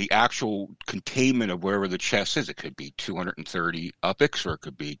the actual containment of wherever the chest is. It could be 230 UPIX or it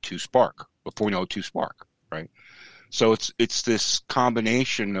could be 2 spark, or 0.02 spark, right? So it's this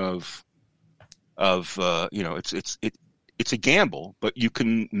combination of it's a gamble, but you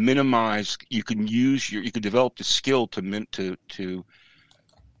can minimize. You can develop the skill to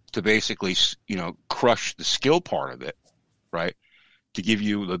basically crush the skill part of it, right? To give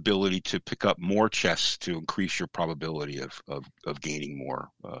you the ability to pick up more chests to increase your probability of gaining more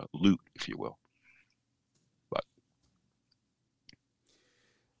loot, if you will. But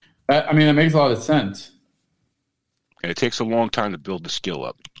I mean, that makes a lot of sense. And it takes a long time to build the skill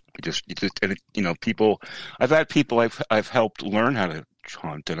up. People. I've had people I've helped learn how to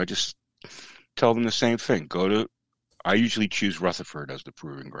hunt, and I just tell them the same thing. I usually choose Rutherford as the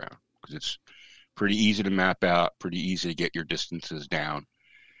proving ground because it's pretty easy to map out, pretty easy to get your distances down.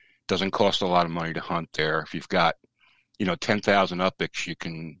 Doesn't cost a lot of money to hunt there. If you've got, 10,000 UPIX, you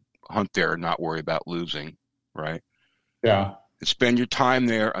can hunt there and not worry about losing, right? Yeah. And spend your time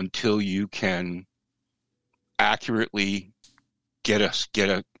there until you can accurately get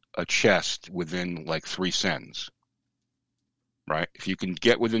a chest within like 3 cents, right? If you can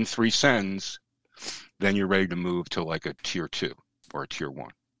get within 3 cents, then you're ready to move to like a tier 2 or a tier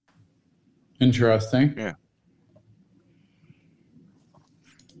 1. Interesting. Yeah.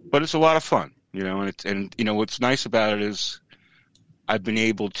 But it's a lot of fun, and what's nice about it is I've been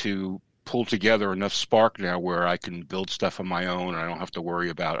able to pull together enough spark now where I can build stuff on my own and I don't have to worry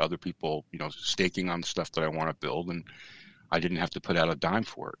about other people, staking on stuff that I want to build, and I didn't have to put out a dime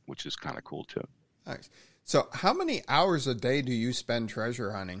for it, which is kind of cool too. Nice. So how many hours a day do you spend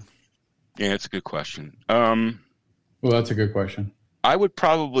treasure hunting? Yeah, it's a good question. Well, that's a good question. I would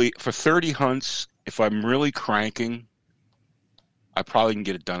probably, for 30 hunts, if I'm really cranking, I probably can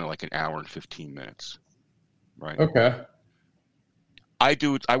get it done in like an hour and 15 minutes. Right. Okay. I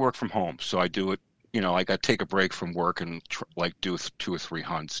work from home, so I do it, like I take a break from work and do 2 or 3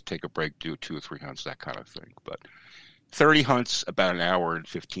 hunts, take a break, do 2 or 3 hunts, that kind of thing. But 30 hunts, about an hour and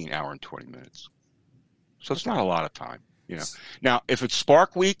 15, hour and 20 minutes. So it's not a lot of time, Now, if it's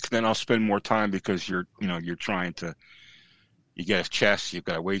Spark Week, then I'll spend more time because you're trying to, you get a chest, you've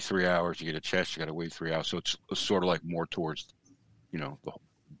got to wait 3 hours, you get a chest, you got to wait 3 hours. So it's sort of like more towards,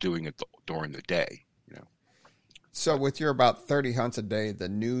 doing it during the day, So with your about 30 hunts a day, the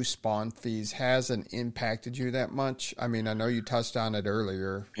new spawn fees hasn't impacted you that much? I mean, I know you touched on it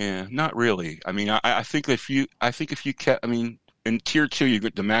earlier. Yeah, not really. I mean, I think if you kept, in tier 2,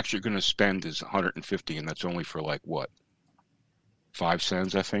 the max you're going to spend is 150, and that's only for like what, 5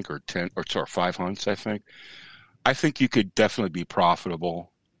 cents, I think, or 10, or 5 hunts, I think. I think you could definitely be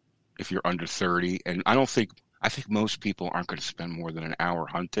profitable if you're under 30, and I think most people aren't going to spend more than an hour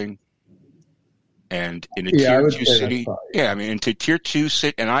hunting. And in a tier 2 city, into tier 2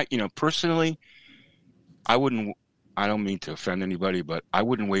 city, and I, personally, I don't mean to offend anybody, but I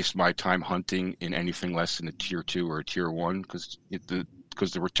wouldn't waste my time hunting in anything less than a tier 2 or a tier 1 because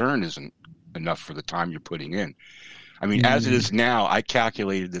the return isn't enough for the time you're putting in. I mean, as it is now, I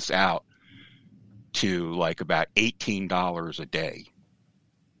calculated this out to like about $18 a day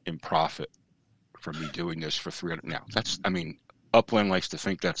in profit from me doing this for 300. Now, Upland likes to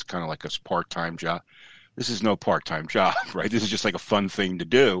think that's kind of like a part-time job. This is no part-time job, right? This is just like a fun thing to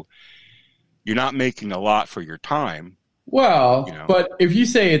do. You're not making a lot for your time. Well, but if you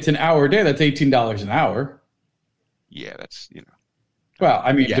say it's an hour a day, that's $18 an hour. Yeah, that's,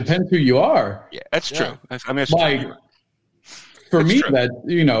 Well, depends who you are. Yeah, that's true. That's true. for me, true.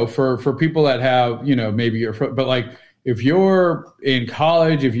 that, for people that have, maybe you're, but like if you're in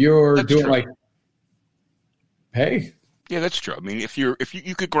college, if you're That's doing true. like, hey, Yeah, that's true. I mean, if you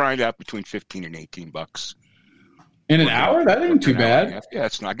could grind out between $15 and $18 in an hour, that ain't too bad. Yeah,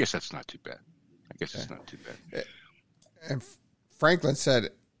 it's not. I guess that's not too bad. It's not too bad. And Franklin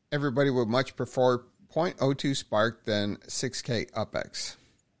said everybody would much prefer 0.02 Spark than 6K UpX.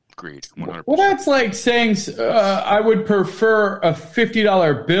 Agreed. 100%. Well, that's like saying I would prefer a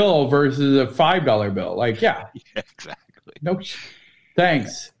 $50 bill versus a $5 bill. Like, yeah, exactly. no,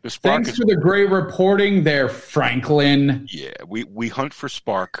 thanks. The Spark Thanks for the great reporting there, Franklin. Yeah, we hunt for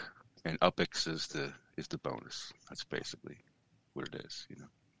Spark, and UpX is the bonus. That's basically what it is,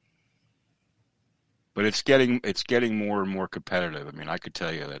 But it's getting more and more competitive. I mean, I could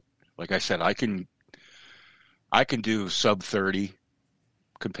tell you that, like I said, I can do sub 30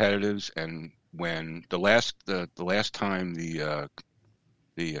 competitives, and when the last time the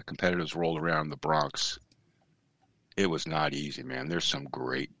competitives rolled around the Bronx, it was not easy, man. There's some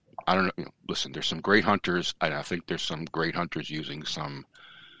great, I don't know, listen, there's some great hunters, and I think there's some great hunters using some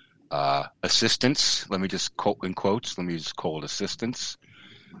assistance. Let me just call it assistance.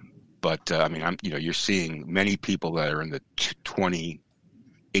 But I mean, you're seeing many people that are in the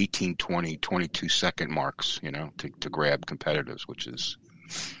 18, 20, 22 second marks, to grab competitives, which is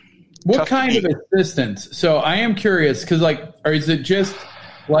what kind of assistance? So I am curious because, or is it just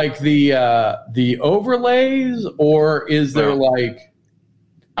like the overlays, or is there like?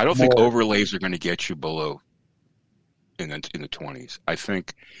 I don't think overlays are going to get you below in the 20s. I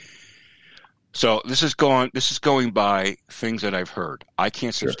think. So this is going by things that I've heard. I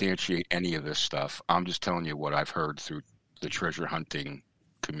can't substantiate any of this stuff. I'm just telling you what I've heard through the treasure hunting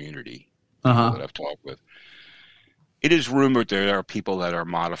community that I've talked with. It is rumored there are people that are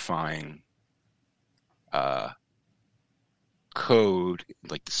modifying code,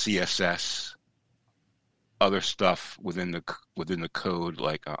 like the CSS, other stuff within the code,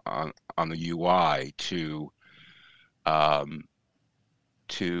 like on the UI to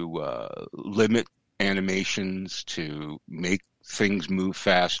limit animations, to make things move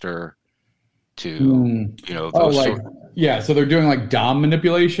faster, to so they're doing like DOM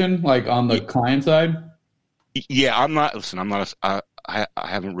manipulation, like on the client side. Yeah, I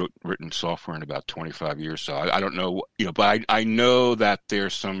haven't written software in about 25 years, so I don't know, but I know that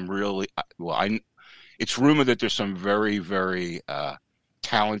there's some really it's rumored that there's some very, very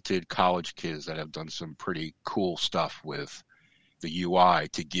talented college kids that have done some pretty cool stuff with the UI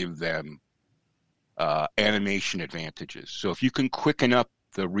to give them animation advantages. So if you can quicken up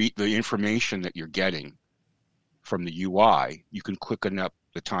the information that you're getting from the UI, you can quicken up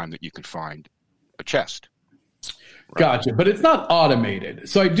the time that you can find a chest. Right? Gotcha, but it's not automated.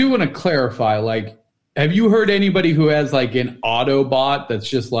 So I do want to clarify, have you heard anybody who has like an auto bot that's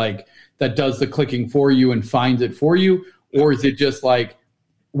just like that does the clicking for you and finds it for you? Or is it just like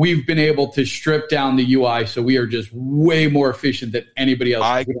we've been able to strip down the UI, so we are just way more efficient than anybody else?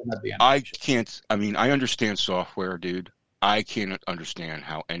 I understand software, dude. I can't understand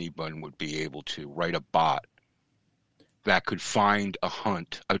how anyone would be able to write a bot that could find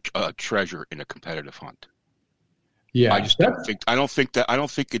a treasure in a competitive hunt. Yeah, I don't think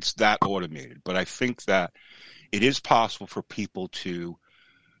it's that automated, but I think that it is possible for people to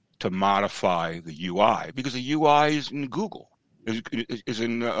modify the UI, because the UI is in Google. Is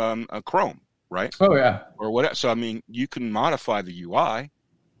in Chrome, right? Oh yeah, or whatever. So I mean, you can modify the UI.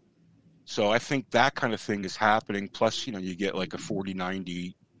 So I think that kind of thing is happening. Plus, you get like a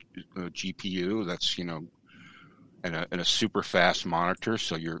 4090 GPU that's and a super fast monitor.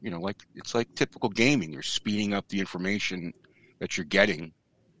 So you're it's like typical gaming. You're speeding up the information that you're getting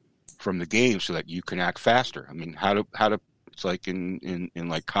from the game so that you can act faster. I mean, how to it's like in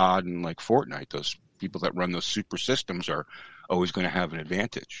like COD and like Fortnite. Those people that run those super systems are always going to have an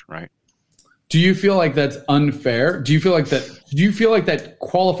advantage, right? Do you feel like that's unfair? Do you feel like that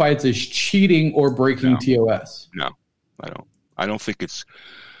qualifies as cheating or breaking TOS? No, I don't. I don't think it's.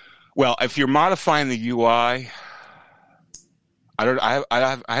 Well, if you're modifying the UI, I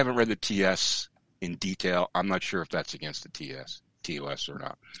haven't read the TS in detail. I'm not sure if that's against the TOS or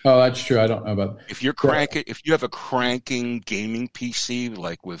not. Oh, that's true. I don't know about that. If you have a cranking gaming PC,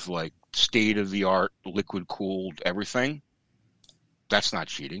 like with like state of the art liquid cooled everything, that's not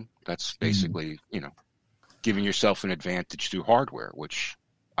cheating. That's basically, giving yourself an advantage through hardware, which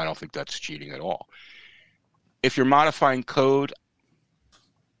I don't think that's cheating at all. If you're modifying code,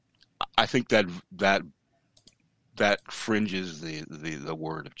 I think that fringes the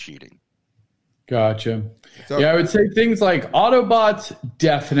word of cheating. Gotcha. So, I would say things like Autobots,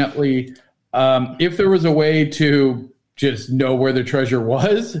 definitely. If there was a way to just know where the treasure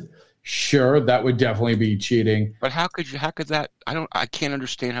was, sure, that would definitely be cheating. But how could that? I can't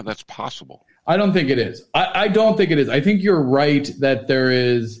understand how that's possible. I don't think it is. I don't think it is. I think you're right that there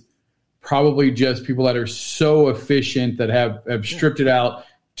is probably just people that are so efficient that have stripped it out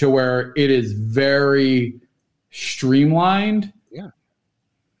to where it is very streamlined. Yeah.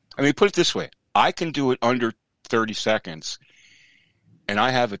 I mean, put it this way. I can do it under 30 seconds, and I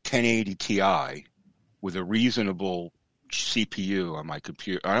have a 1080 Ti with a reasonable CPU on my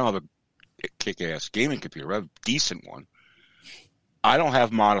computer. I don't have a kick-ass gaming computer. I have a decent one. I don't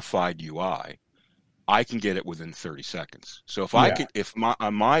have modified UI. I can get it within 30 seconds. So if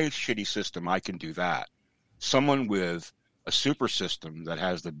on my shitty system, I can do that. Someone with a super system that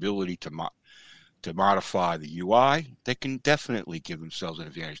has the ability to modify the UI, they can definitely give themselves an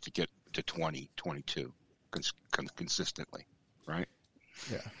advantage to get to 20, 22 consistently, right?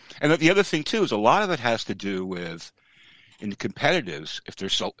 Yeah. And the other thing too is a lot of it has to do with in the competitives. If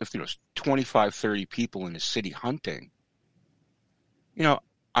there's 25, 30 people in the city hunting,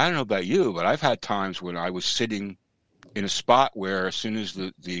 I don't know about you, but I've had times when I was sitting in a spot where as soon as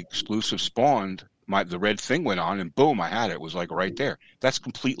the exclusive spawned, the red thing went on and boom, I had it. It was like right there. That's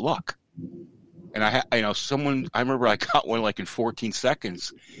complete luck. And I remember I got one like in 14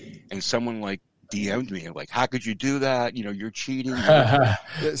 seconds and someone like DM'd me and like, how could you do that? You're cheating.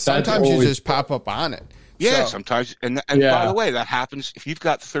 Sometimes you just pop up on it. Yeah, sometimes. And by the way, that happens. If you've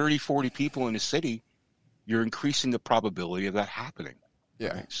got 30, 40 people in a city, you're increasing the probability of that happening.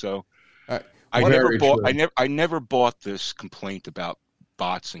 Yeah. Right? So I never bought this complaint about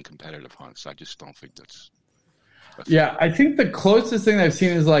bots and competitive hunts. I just don't think that's yeah, I think the closest thing I've seen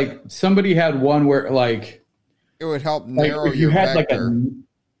is like somebody had one where like it would help narrow if you had vector. Like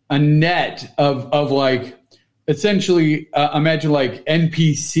a net of like essentially imagine like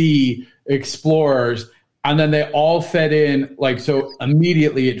NPC explorers, and then they all fed in like so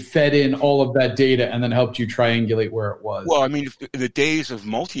immediately it fed in all of that data and then helped you triangulate where it was. Well, I mean, in the days of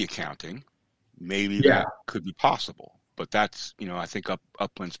multi-accounting, maybe that could be possible. But that's, I think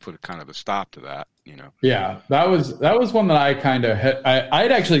Upland's put a kind of a stop to that, Yeah, that was one that I kind of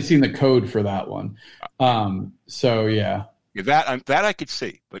I'd actually seen the code for that one. So yeah. That I could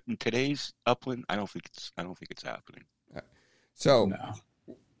see, but in today's Upland, I don't think it's happening. So,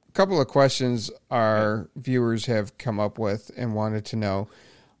 a couple of questions our viewers have come up with and wanted to know.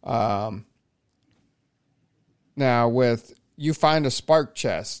 Now, with you find a spark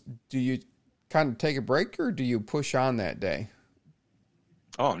chest, do you kind of take a break or do you push on that day?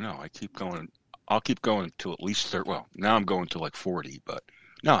 Oh no, I keep going. I'll keep going to at least 30. Well, now I'm going to like 40, but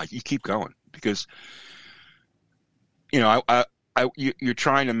no, you keep going because you're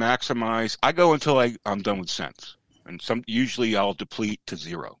trying to maximize. I go until I'm done with cents, and usually I'll deplete to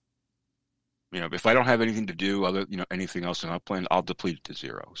 0. If I don't have anything to do other anything else in Upland, I'll deplete it to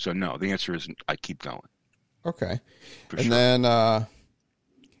 0. So no, the answer is I keep going. Okay, then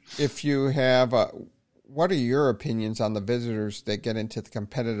if you have, what are your opinions on the visitors that get into the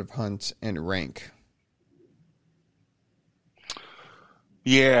competitive hunts and rank?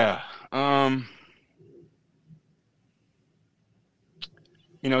 Yeah.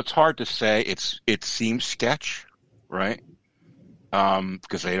 It's hard to say. It seems sketch, right?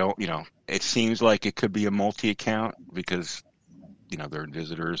 Because they don't, it seems like it could be a multi-account because, they're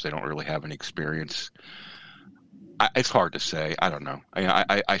visitors. They don't really have any experience. It's hard to say. I don't know.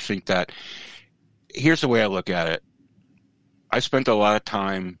 I think that here's the way I look at it. I spent a lot of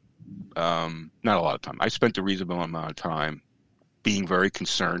time, not a lot of time. I spent a reasonable amount of time being very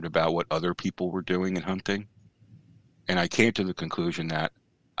concerned about what other people were doing in hunting. And I came to the conclusion that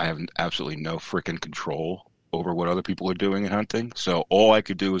I have absolutely no freaking control over what other people are doing in hunting. So all I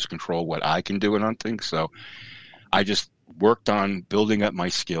could do is control what I can do in hunting. So I just worked on building up my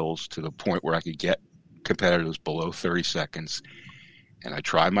skills to the point where I could get competitors below 30 seconds, and I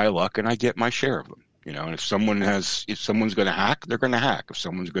try my luck and I get my share of them. And if someone's going to hack, they're going to hack. If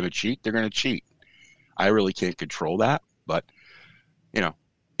someone's going to cheat, they're going to cheat. I really can't control that, but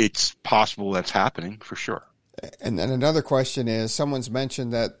it's possible that's happening for sure. And then another question is, someone's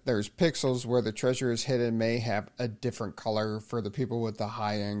mentioned that there's pixels where the treasure is hidden may have a different color for the people with the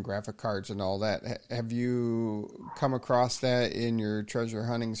high-end graphic cards and all that. Have you come across that in your treasure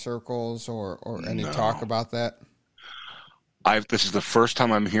hunting circles or any talk about that? This is the first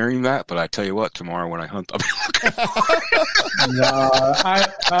time I'm hearing that, but I tell you what, tomorrow when I hunt, I'll be looking for it. No,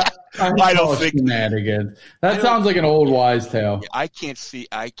 I don't think shenanigans. That sounds like an old wives' tale. I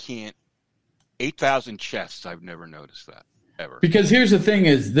can't. 8,000 chests, I've never noticed that, ever. Because here's the thing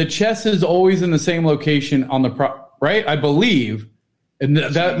is, the chest is always in the same location on the right? I believe And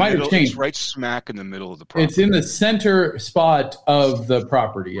that might have changed. It's right smack in the middle of the property. It's in the center spot of the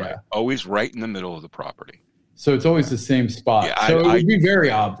property, yeah. Right. Always right in the middle of the property. So it's always the same spot. Yeah, so it would be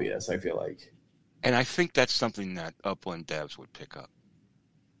very obvious, I feel like. And I think that's something that upland devs would pick up.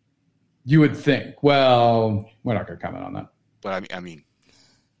 You would think. Well, we're not going to comment on that. But I mean,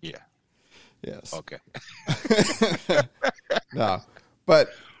 yeah. Yes. Okay. No, but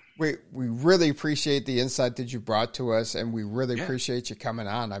we really appreciate the insight that you brought to us, and we really appreciate you coming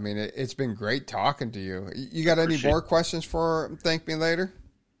on. I mean, it's been great talking to you. You got any more questions for Thank Me Later?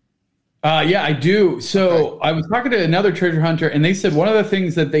 Yeah, I do. So I was talking to another treasure hunter, and they said one of the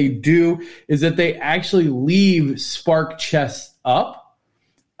things that they do is that they actually leave spark chests up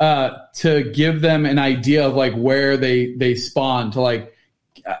to give them an idea of like where they spawn. To like,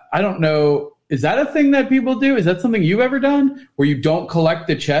 I don't know, is that a thing that people do? Is that something you've ever done where you don't collect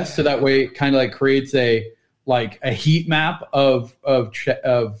the chest so that way it kind of like creates a heat map of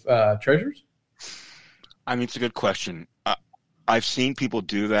treasures? I mean, it's a good question. I've seen people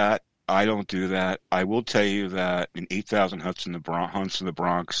do that. I don't do that. I will tell you that in 8,000 hunts in the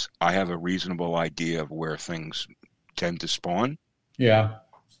Bronx, I have a reasonable idea of where things tend to spawn. Yeah.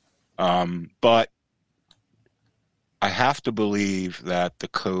 But I have to believe that the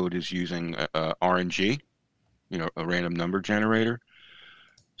code is using RNG, a random number generator.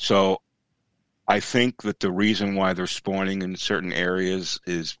 So I think that the reason why they're spawning in certain areas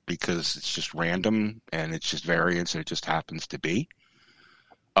is because it's just random and it's just variance and it just happens to be.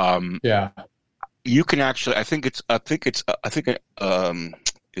 You can actually, is it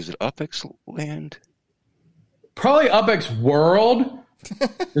Upex Land? Probably Upex World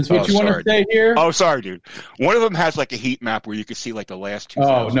is what you want to say here. Oh, sorry, dude. One of them has like a heat map where you can see like the last two.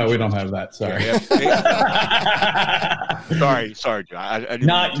 Oh, no, we don't have that. Sorry. Sorry, dude. I didn't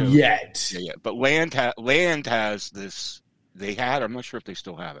Not yet. Yeah. But Land has this. I'm not sure if they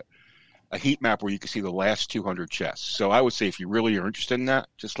still have it. A heat map where you can see the last 200 chests. So I would say if you really are interested in that,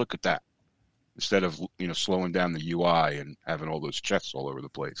 just look at that instead of slowing down the UI and having all those chests all over the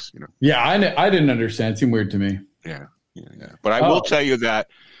place. Yeah, I didn't understand. It seemed weird to me. Yeah. But I will tell you that,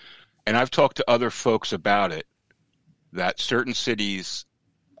 and I've talked to other folks about it, that certain cities,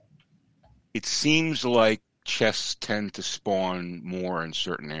 it seems like chests tend to spawn more in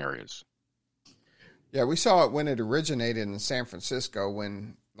certain areas. Yeah, we saw it when it originated in San Francisco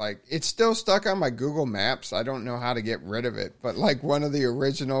when. Like, it's still stuck on my Google Maps. I don't know how to get rid of it. But, like, one of the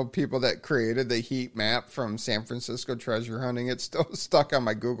original people that created the heat map from San Francisco treasure hunting, it's still stuck on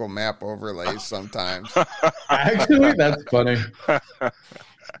my Google Map overlays sometimes. Actually, that's funny.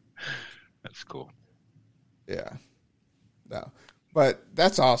 That's cool. Yeah. No. But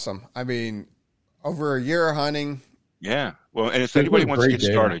that's awesome. I mean, over a year of hunting. Yeah. Well, and if anybody wants to get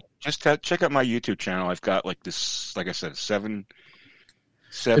started, just check out my YouTube channel. I've got, like, this, like I said, 7.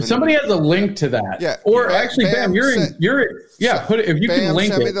 If somebody has a link to that, or actually, Bam, put it if you can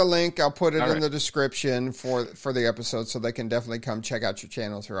link it. Send me the link. I'll put it in the description for the episode, so they can definitely come check out your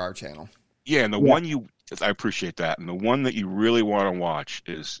channel through our channel. Yeah, and I appreciate that, and the one that you really want to watch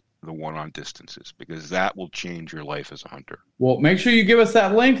is the one on distances because that will change your life as a hunter. Well, make sure you give us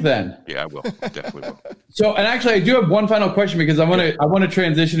that link then. Yeah, I will. I definitely will. So, and actually, I do have one final question because I want to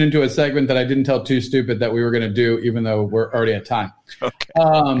transition into a segment that I didn't tell Too Stupid that we were going to do, even though we're already at time. Okay.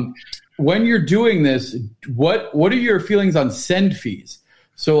 When you're doing this, what are your feelings on send fees?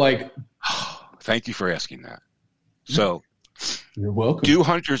 So, like, thank you for asking that. So, you're welcome. Do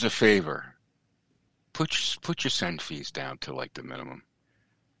hunters a favor. Put your send fees down to like the minimum.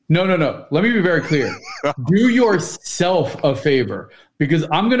 No. Let me be very clear. Do yourself a favor because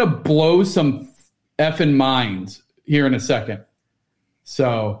I'm going to blow some effing minds here in a second.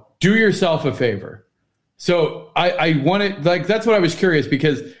 So do yourself a favor. So I wanted, like, that's what I was curious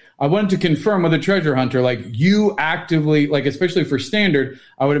because I wanted to confirm with a treasure hunter, like you actively, like, especially for standard,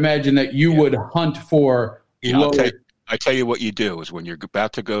 I would imagine that you would hunt for. I tell you what you do is when you're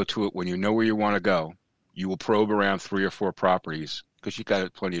about to go to it, when you know where you want to go, you will probe around 3 or 4 properties because you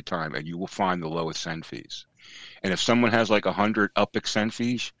got plenty of time, and you will find the lowest send fees. And if someone has like 100 Upex send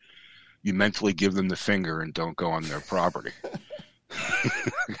fees, you mentally give them the finger and don't go on their property.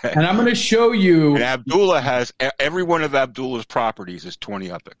 Okay. And I'm going to show you. And Abdullah has every one of Abdullah's properties is 20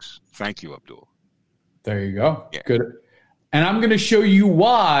 Upex. Thank you, Abdullah. There you go. Yeah. Good. And I'm going to show you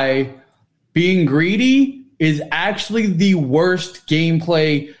why being greedy is actually the worst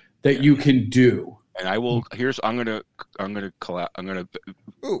gameplay that you can do. And I will. I'm gonna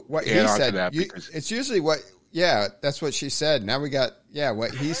what he said. It's usually what. Yeah, that's what she said. Now we got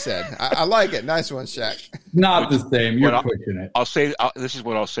what he said. I like it. Nice one, Shaq. Not the same. You're pushing it. This is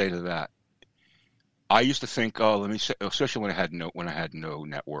what I'll say to that. I used to think, especially when I had no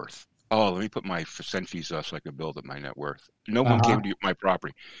net worth. Let me put my send fees up so I could build up my net worth. No one came to my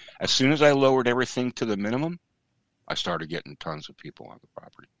property. As soon as I lowered everything to the minimum, I started getting tons of people on the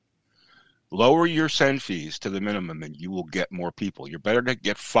property. Lower your send fees to the minimum and you will get more people. You're better to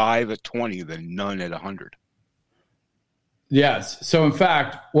get 5 at 20 than none at 100. Yes. So in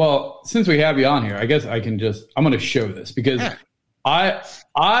fact, well, since we have you on here, I guess I'm going to show this because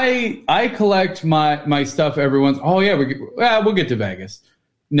I collect my stuff every once. Oh yeah, we'll get to Vegas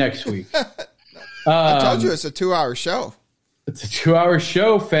next week. I told you it's a 2-hour show. It's a 2-hour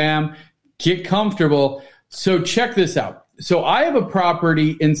show, fam. Get comfortable. So check this out. So I have a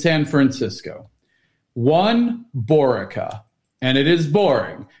property in San Francisco, One Borica, and it is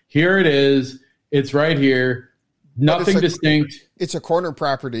boring. Here it is. It's right here. Nothing distinct. It's a corner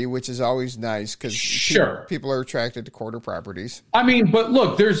property, which is always nice because people are attracted to corner properties. I mean, but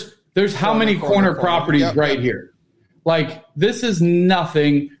look, there's how many corner properties here? Like, this is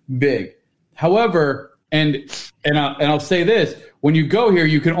nothing big. However, and I'll say this, when you go here,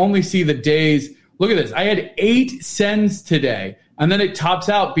 you can only see the days. Look at this. I had 8 sends today, and then it tops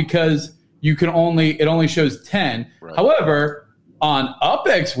out because it only shows 10. Right. However, on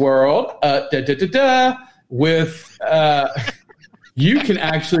UpX World, with you can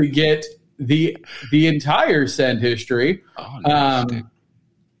actually get the entire send history. And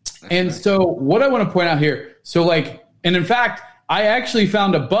nice. So what I want to point out here, and in fact, I actually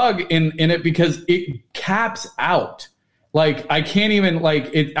found a bug in it because it caps out. Like, I can't even,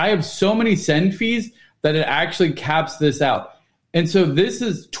 I have so many send fees that it actually caps this out. And so this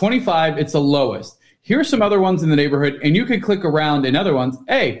is 25. It's the lowest. Here's some other ones in the neighborhood, and you can click around in other ones.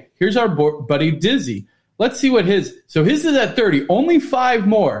 Hey, here's our buddy Dizzy. Let's see what so his is at 30, only 5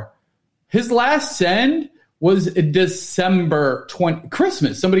 more. His last send was December 20,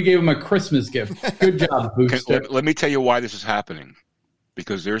 Christmas. Somebody gave him a Christmas gift. Good job, Booster. Let me tell you why this is happening.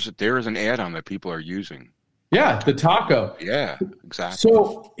 Because there is an add-on that people are using. Yeah, the taco. Yeah, exactly.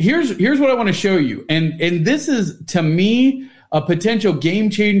 So here's what I want to show you. And this is, to me, a potential game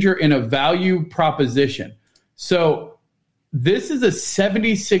changer in a value proposition. So this is a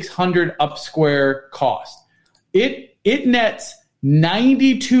 7,600 up square cost. It nets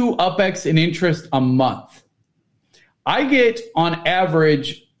 92 UpX in interest a month. I get on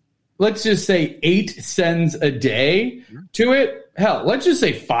average, let's just say 8 cents a day to it. Hell, let's just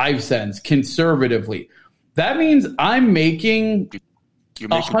say 5 cents conservatively. That means I'm making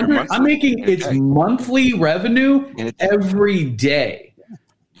its monthly revenue every day.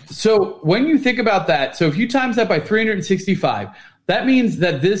 So when you think about that, so if you times that by 365, that means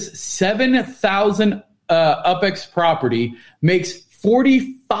that this 7,000 UpX property makes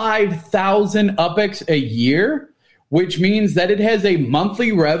 45,000 UpX a year, which means that it has a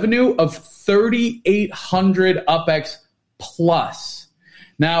monthly revenue of 3,800 UpX plus.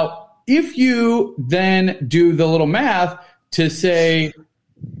 Now, if you then do the little math to say,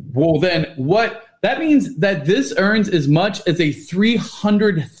 well, then what? That means that this earns as much as a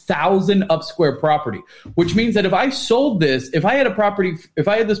 300,000 up square property, which means that if I sold this, if I had this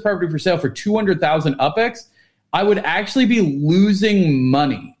property for sale for 200,000 UpX, I would actually be losing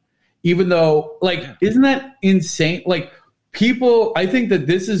money. Even though, isn't that insane? I think that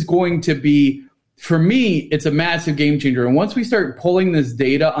this is going to be, for me, it's a massive game changer. And once we start pulling this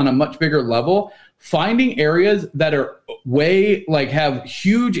data on a much bigger level, finding areas that are have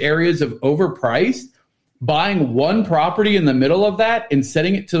huge areas of overpriced, buying one property in the middle of that and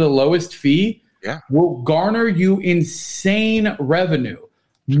setting it to the lowest fee will garner you insane revenue.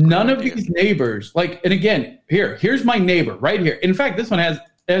 None of these neighbors, and again, here's my neighbor right here. In fact, this one has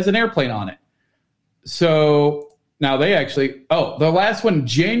an airplane on it. So now they actually, the last one,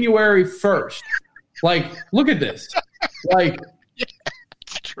 January 1st. Look at this.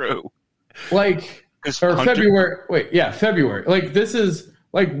 It's true. February. February. This is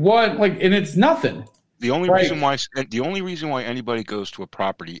and it's nothing. The only reason why anybody goes to a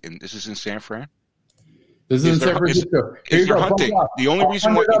property, and this is in San Fran. This is in San Francisco. Is they're hunting. The only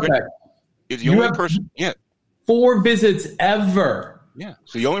reason why is the only person. 4 visits ever. Yeah.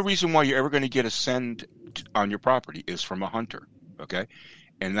 So the only reason why you're ever going to get a send on your property is from a hunter. Okay,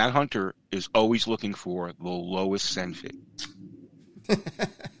 and that hunter is always looking for the lowest send fee.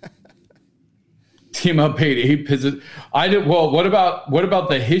 Team Up paid 8 visits. Well, what about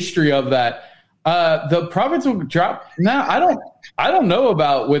the history of that? The profits will drop. No, I don't know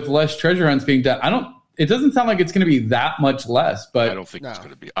about with less treasure hunts being done. It doesn't sound like it's going to be that much less, but I don't think it's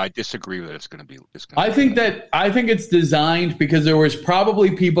going to be. I disagree that it's going to be. I think it's designed because there was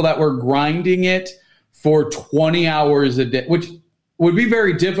probably people that were grinding it for 20 hours a day, which would be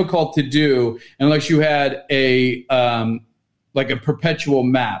very difficult to do unless you had a like a perpetual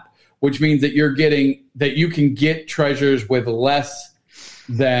map, which means that you can get treasures with less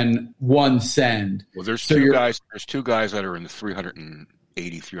than one send. Well, there's two guys that are in the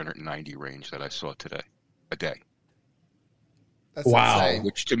 380, 390 range that I saw today, a day. That's wow. insane.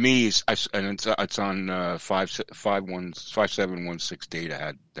 Which to me is, and it's on 5716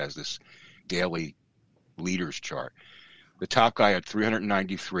 data has this daily leaders chart. The top guy had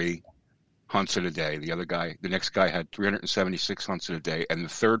 393 hunts in a day. The next guy had 376 hunts in a day, and the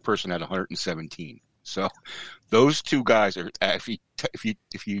third person had 117. So those two guys are, if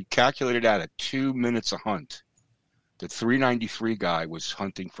you calculate it out at 2 minutes a hunt, the 393 guy was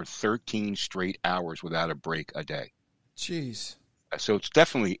hunting for 13 straight hours without a break a day. Jeez. So it's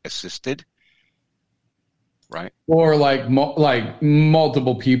definitely assisted, right? Or like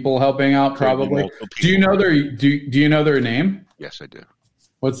multiple people helping out, probably. Do you know their name? Yes, I do.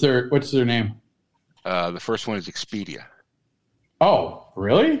 What's their name? The first one is Expedia. Oh,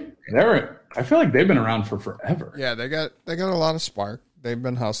 really? I feel like they've been around for forever. Yeah, they got a lot of spark. They've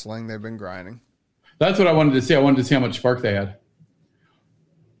been hustling. They've been grinding. That's what I wanted to see. I wanted to see how much spark they had.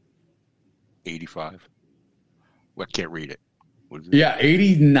 85. Well, I can't read it. What is it? Yeah,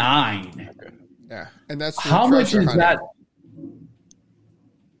 89. Okay. Yeah, and that's How much is hunting. that?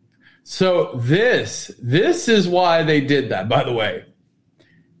 So this is why they did that, by the way.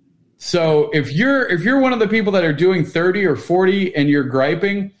 So if you're one of the people that are doing 30 or 40 and you're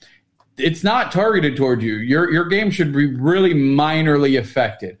griping, it's not targeted toward you. Your game should be really minorly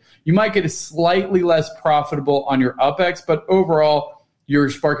affected. You might get slightly less profitable on your UpX, but overall you're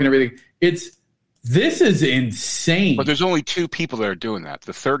sparking everything. This is insane. But there's only two people that are doing that.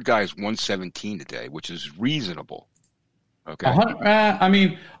 The third guy is 117 today, which is reasonable. Okay. I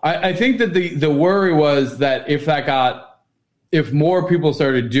mean, I think that the worry was that if more people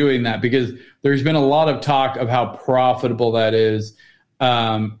started doing that, because there's been a lot of talk of how profitable that is.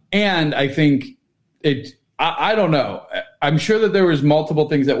 And I think I don't know. I'm sure that there was multiple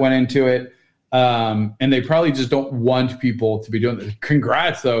things that went into it. And they probably just don't want people to be doing this.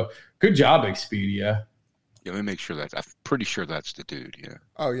 Congrats though. Good job, Expedia. Yeah, let me make sure I'm pretty sure that's the dude. Yeah.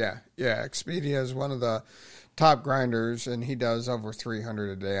 Oh yeah. Yeah. Expedia is one of the top grinders, and he does over 300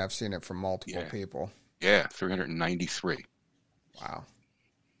 a day. I've seen it from multiple people. Yeah. 393. Wow.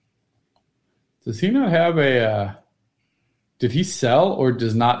 Does he not have did he sell or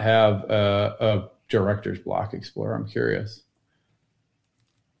does not have a director's block Explorer? I'm curious.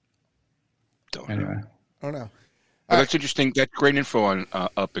 Don't know. Anyway. I don't know. Well, that's interesting. That's great info on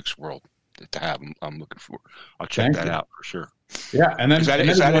UpX World to have. I'm looking for. I'll check that out for sure. Yeah, and then is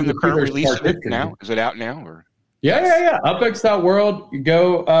that in the current release now? Is it out now? Or yeah. UpX.world.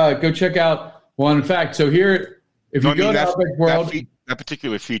 Go check out. Well, in fact, so here, if you go to UpX World, that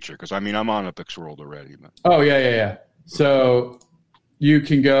particular feature, because I'm on UpX World already. But. Oh yeah. So you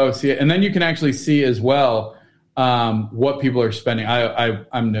can go see it, and then you can actually see as well what people are spending.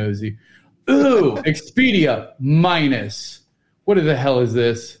 I'm nosy. Ooh, Expedia minus. What the hell is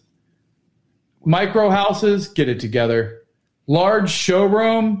this? Micro houses, get it together. Large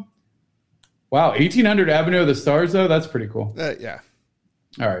showroom. Wow, 1800 Avenue of the Stars, though? That's pretty cool. Yeah.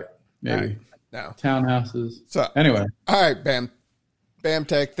 All right, maybe. All right. No. Townhouses. So anyway. All right, Bam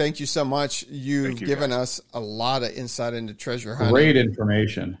Tech, thank you so much. You've given us a lot of insight into treasure hunting. Great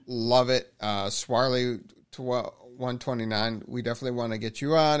information. Love it. Swarley 129, we definitely want to get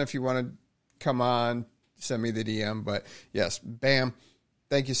you on. If you want to come on, send me the DM. But yes, Bam,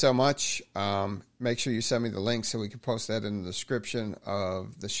 thank you so much. Make sure you send me the link so we can post that in the description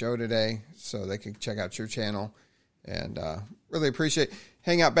of the show today so they can check out your channel. And really appreciate it.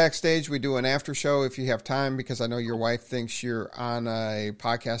 Hang out backstage. We do an after show if you have time, because I know your wife thinks you're on a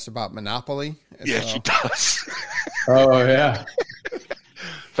podcast about Monopoly. Yeah, she does. Oh, yeah.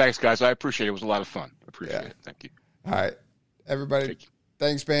 Thanks, guys. I appreciate it. It was a lot of fun. I appreciate it. Thank you. All right. Everybody,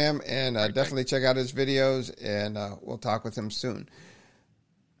 thanks, Bam. And definitely check out his videos, and we'll talk with him soon.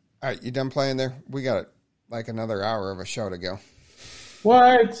 All right. You done playing there? We got like another hour of a show to go.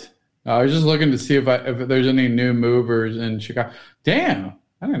 What? I was just looking to see if there's any new movers in Chicago. Damn,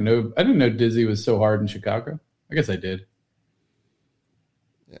 I didn't know Dizzy was so hard in Chicago. I guess I did.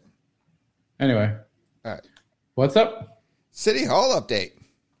 Yeah. Anyway, all right. What's up? City Hall update.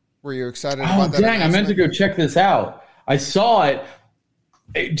 Were you excited Oh, about that? dang! I meant to go check this out. I saw it.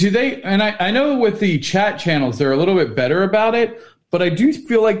 Do they? And I know with the chat channels, they're a little bit better about it, but I do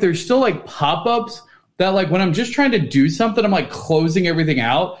feel like there's still like pop-ups that, like, when I'm just trying to do something, I'm like closing everything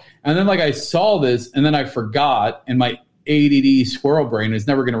out. And then, like, I saw this, and then I forgot, and my ADD squirrel brain is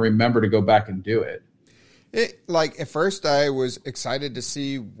never going to remember to go back and do it. Like at first, I was excited to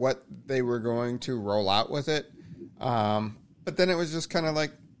see what they were going to roll out with it, but then it was just kind of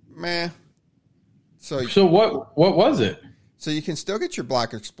like, meh. So what was it? So you can still get your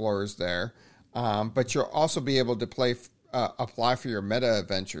Block Explorers there, but you'll also be able to apply for your meta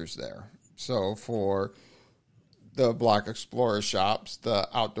adventures there. So for the Block Explorer shops, the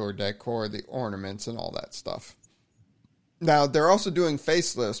outdoor decor, the ornaments, and all that stuff. Now, they're also doing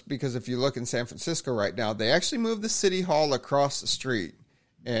facelifts because if you look in San Francisco right now, they actually moved the City Hall across the street,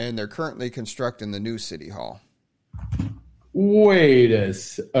 and they're currently constructing the new City Hall. Wait,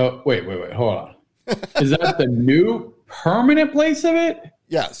 hold on. Is that the new permanent place of it?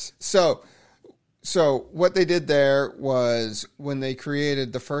 Yes. So what they did there was when they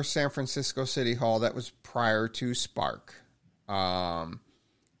created the first San Francisco City Hall, that was prior to Spark. So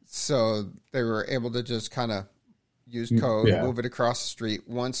they were able to just kind of use code, move it across the street.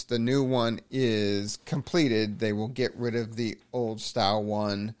 Once the new one is completed, they will get rid of the old style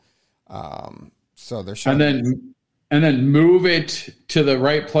one. So they're showing and then move it to the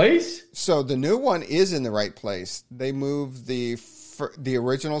right place. So the new one is in the right place. They moved the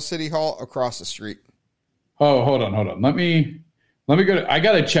original City Hall across the street. Oh, hold on. Let me go. I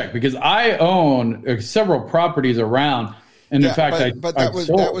got to check because I own several properties around. And in fact,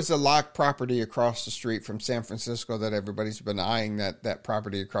 that was a locked property across the street from San Francisco that everybody's been eyeing. That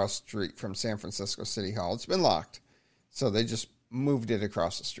property across the street from San Francisco City Hall, it's been locked, so they just moved it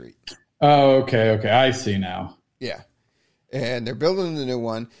across the street. Oh, okay, I see now. Yeah, and they're building the new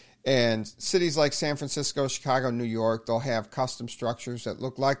one. And cities like San Francisco, Chicago, New York, they'll have custom structures that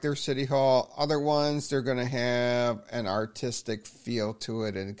look like their City Hall. Other ones, they're going to have an artistic feel to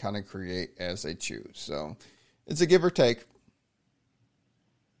it and kind of create as they choose. So it's a give or take.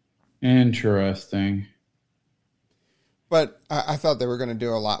 Interesting. But I thought they were going to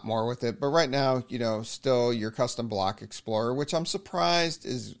do a lot more with it. But right now, still your custom Block Explorer, which I'm surprised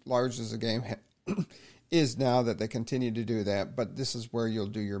as large as the game is now that they continue to do that. But this is where you'll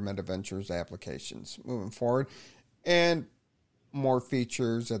do your MetaVentures applications moving forward. And more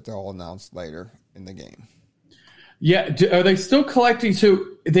features that they'll announce later in the game. Yeah, are they still collecting? So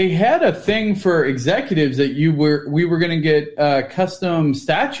they had a thing for executives that we were going to get custom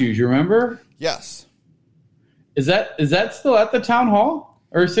statues. You remember? Yes. Is that still at the town hall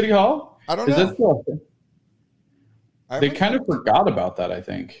or city hall? I don't know. That still they kind of forgot about that, I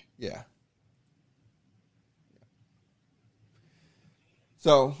think. Yeah.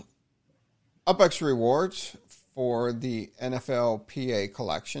 So, UpX rewards for the NFL PA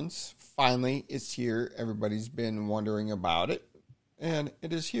collections. Finally, it's here. Everybody's been wondering about it, and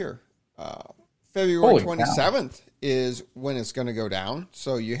it is here. February 27th is when it's going to go down,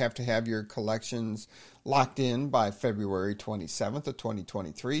 so you have to have your collections locked in by February 27th of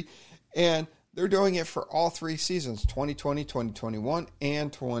 2023, and they're doing it for all three seasons, 2020, 2021,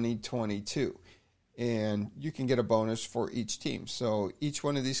 and 2022, and you can get a bonus for each team. So each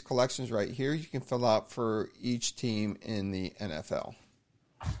one of these collections right here, you can fill out for each team in the NFL.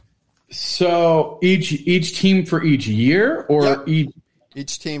 So each team for each year, or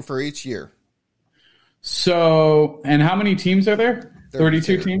each team for each year. So, and how many teams are there?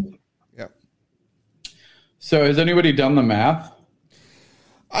 32 teams? Yep. So has anybody done the math?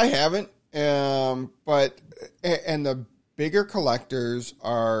 I haven't, but the bigger collectors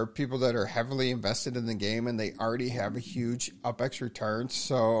are people that are heavily invested in the game and they already have a huge UpX return.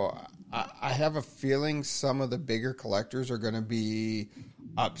 So I have a feeling some of the bigger collectors are going to be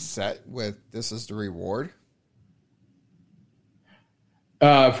upset with this is the reward.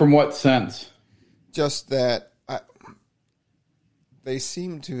 From what sense? Just that they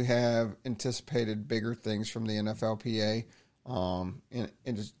seem to have anticipated bigger things from the NFLPA, and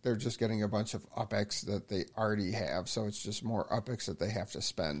they're just getting a bunch of UpX that they already have, so it's just more UpX that they have to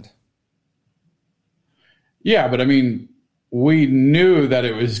spend. Yeah, but I mean, we knew that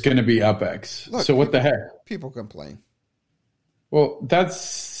it was going to be UpX. Look, so what the heck? People complain. Well, that's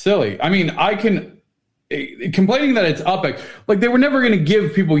silly. I mean, complaining that it's UpX, like they were never going to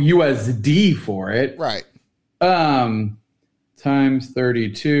give people USD for it. Right. Times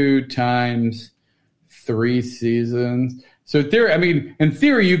 32 times 3 seasons. So in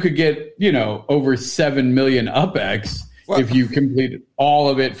theory, you could get, over 7 million UpX if you completed all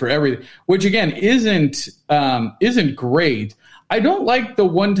of it for everything, which again isn't great. I don't like the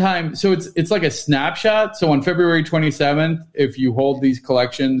one time. So it's like a snapshot. So on February 27th, if you hold these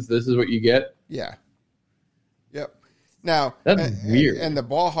collections, this is what you get. Yeah. Yep. Now that's weird. And the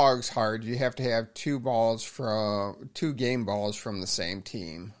ball hog's hard. You have to have two game balls from the same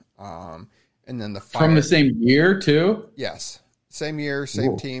team. And then from the same year too. Yes. Same year,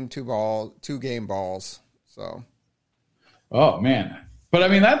 same team, two game balls. So, oh man, but I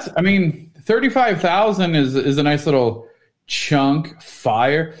mean 35,000 is a nice little chunk.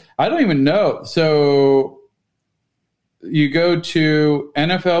 Fire. I don't even know. So you go to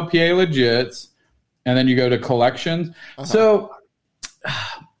NFLPA Legits, and then you go to collections. Uh-huh. So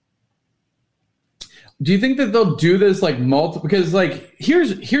do you think that they'll do this like multiple? Because like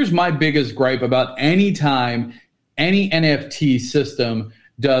here's my biggest gripe about any time any NFT system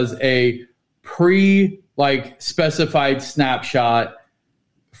does a specified snapshot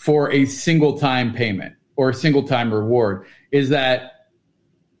for a single time payment or a single time reward is that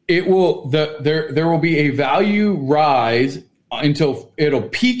there will be a value rise until it'll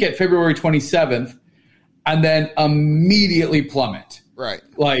peak at February 27th and then immediately plummet. Right.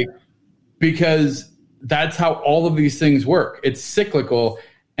 Like, because that's how all of these things work. It's cyclical,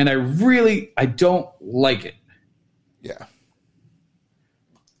 and I don't like it. Yeah.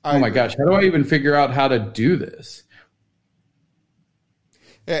 Oh my gosh, how do I even figure out how to do this?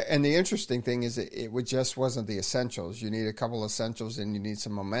 And the interesting thing is it just wasn't the essentials. You need a couple essentials and you need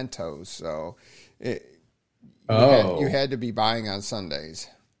some mementos. So you had to be buying on Sundays.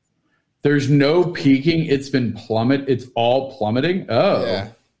 There's no peaking. It's been plummet. It's all plummeting. Oh. Yeah.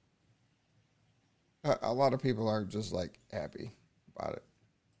 A lot of people are just like happy about it.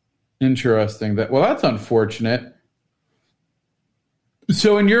 Interesting. That's unfortunate.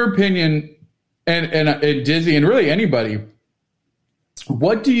 So in your opinion, and Dizzy and really anybody,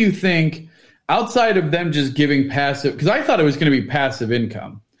 what do you think outside of them just giving passive? Because I thought it was going to be passive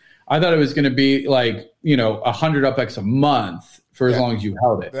income. I thought it was going to be like, 100 UpX a month for as long as you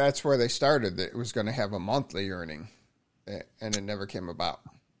held it. That's where they started. That it was going to have a monthly earning, and it never came about.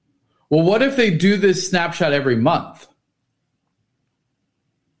 Well, what if they do this snapshot every month?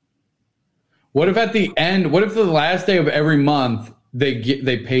 What if at the end, what if the last day of every month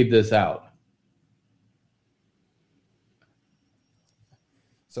they paid this out?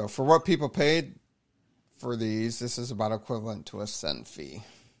 So for what people paid for these, this is about equivalent to a cent fee.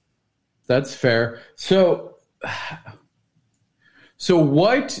 That's fair. So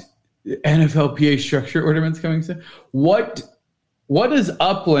what NFLPA structure ornaments coming soon? What does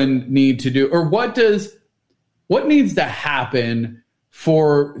Upland need to do, or what needs to happen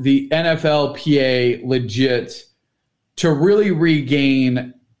for the NFLPA legit to really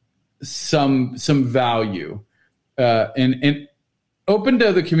regain some value? And open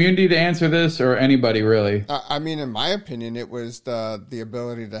to the community to answer this, or anybody really. I mean, in my opinion, it was the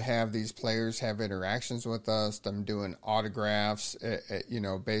ability to have these players have interactions with us, them doing autographs,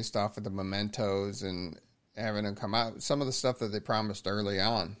 based off of the mementos and having them come out. Some of the stuff that they promised early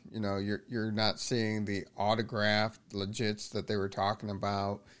on, you're not seeing the autographed legits that they were talking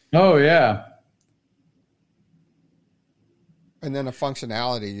about. Oh yeah. And then a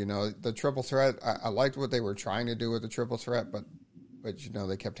functionality, the triple threat. I liked what they were trying to do with the triple threat, but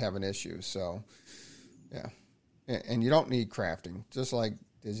they kept having issues. So, yeah. And you don't need crafting. Just like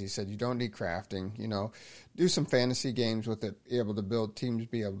Dizzy said, you don't need crafting. Do some fantasy games with it, be able to build teams,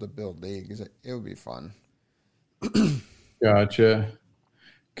 be able to build leagues. It would be fun. Gotcha.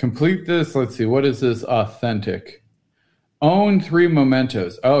 Complete this. Let's see. What is this? Authentic. Own 3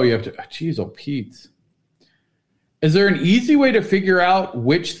 mementos. Oh, you have to. Jeez, oh, Pete's. Is there an easy way to figure out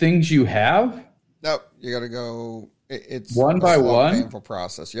which things you have? Nope. You got to go. It's one by one. Painful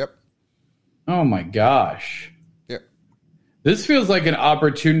process. Yep. Oh my gosh. Yep. This feels like an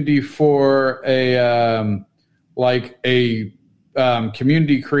opportunity for a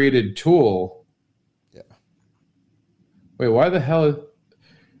community created tool. Yeah. Wait, why the hell?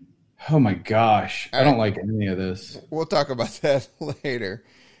 Oh my gosh. I don't like any of this. We'll talk about that later.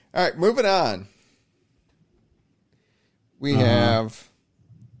 All right, moving on. We have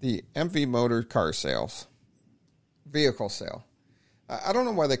the MV Motor car sales. Vehicle sale. I don't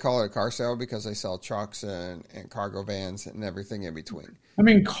know why they call it a car sale, because they sell trucks and cargo vans and everything in between. I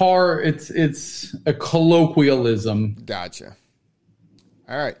mean, it's a colloquialism. Gotcha.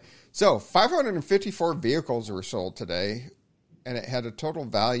 All right. So 554 vehicles were sold today, and it had a total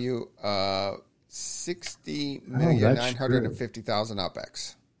value of $60,950,000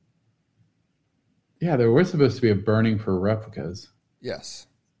 UpX. Yeah, there was supposed to be a burning for replicas. Yes.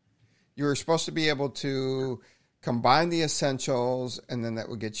 You were supposed to be able to combine the essentials, and then that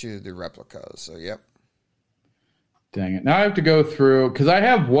would get you the replicas. So, yep. Dang it. Now I have to go through, because I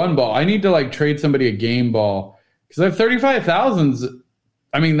have one ball. I need to trade somebody a game ball, because I have 35,000.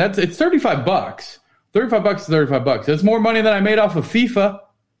 I mean, it's $35. $35 is $35. That's more money than I made off of FIFA.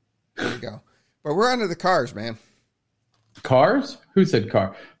 There you go. But we're onto the cars, man. Cars? Who said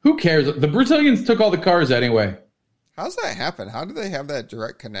car? Who cares? The Brazilians took all the cars anyway. How's that happen? How do they have that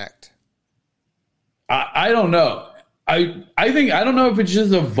direct connect? I don't know. I don't know if it's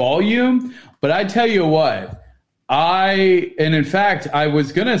just a volume, but I tell you what, in fact, I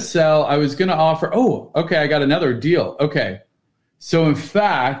was going to offer, okay, I got another deal. Okay. So in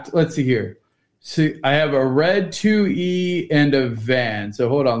fact, let's see here. So I have a red 2E and a van. So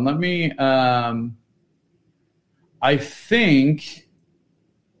hold on, let me, I think,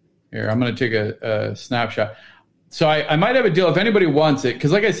 here, I'm going to take a snapshot. So I might have a deal if anybody wants it.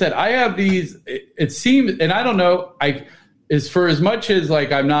 Because like I said, I have these, it seems, and I don't know, as much as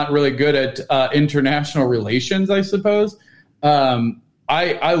like I'm not really good at international relations, I suppose,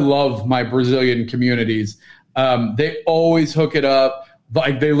 I love my Brazilian communities. They always hook it up.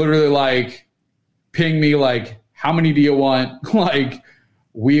 Like they literally like ping me like, how many do you want? Like,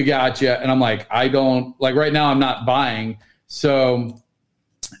 we got you. And I'm like, I don't, like right now I'm not buying. So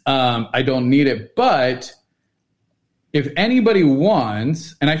I don't need it. But if anybody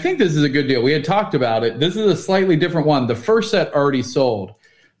wants, and I think this is a good deal. We had talked about it. This is a slightly different one. The first set already sold.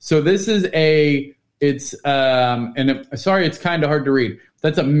 So this is it's kind of hard to read.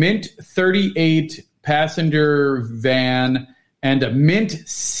 That's a Mint 38 passenger van and a Mint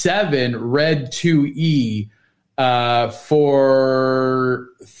 7 red 2E for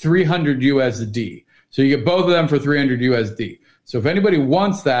 $300 USD. So you get both of them for $300 USD. So if anybody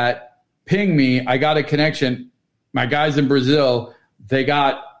wants that, ping me. I got a connection. My guys in Brazil, they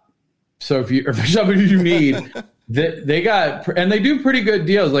got, so if there's somebody you need, they got, and they do pretty good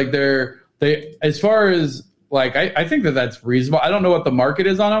deals. Like they, as far as like, I think that's reasonable. I don't know what the market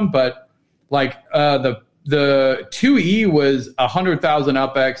is on them, but like the 2E was 100,000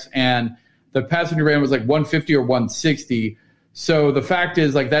 UpX and the passenger van was like 150 or 160. So the fact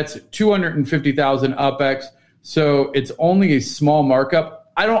is like, that's 250,000 UpX. So it's only a small markup.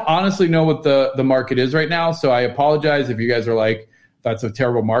 I don't honestly know what the market is right now, so I apologize if you guys are like, that's a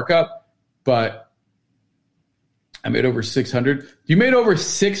terrible markup, but I made over 600. You made over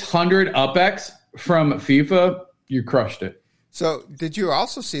 600 UpX from FIFA. You crushed it. So did you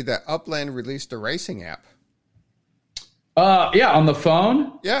also see that Upland released a racing app? Yeah, on the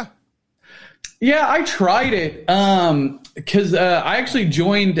phone? Yeah. Yeah, I tried it because I actually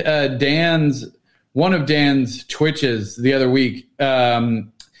joined one of Dan's Twitches the other week,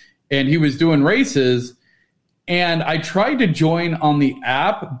 and he was doing races, and I tried to join on the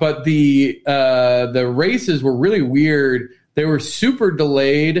app, but the races were really weird. They were super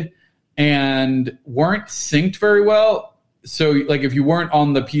delayed and weren't synced very well. So, like, if you weren't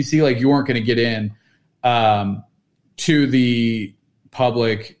on the PC, like, you weren't going to get in to the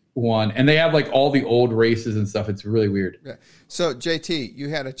public one. And they have, like, all the old races and stuff. It's really weird. Yeah. So, JT, you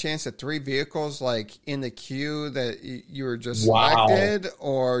had a chance at 3 vehicles, like, in the queue that you were just selected,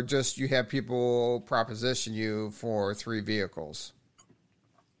 or just you have people proposition you for 3 vehicles?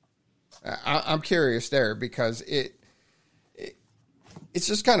 I'm curious there because it's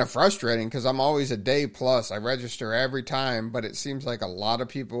just kind of frustrating because I'm always a day plus. I register every time, but it seems like a lot of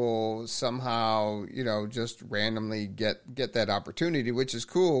people somehow, just randomly get that opportunity, which is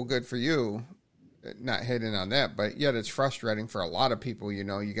cool. Good for you. Not hitting on that, but yet it's frustrating for a lot of people.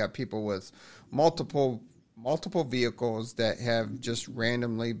 You got people with multiple vehicles that have just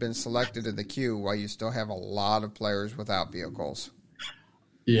randomly been selected in the queue while you still have a lot of players without vehicles.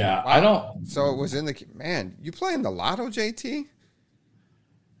 Yeah, wow. I don't. So it was in the man. You playing the lotto, JT?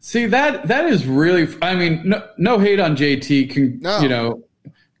 See, that is really. I mean, no hate on JT. No.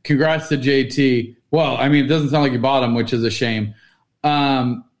 Congrats to JT. Well, I mean, it doesn't sound like you bought him, which is a shame.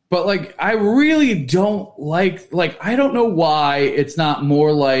 But like, I really don't like. I don't know why it's not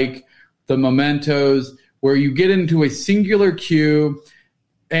more like the Mementos, where you get into a singular queue.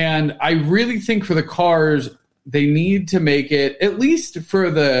 And I really think for the cars, they need to make it, at least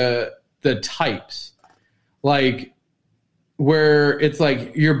for the types, like where it's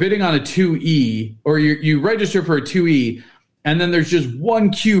like you're bidding on a 2E or you register for a 2E and then there's just one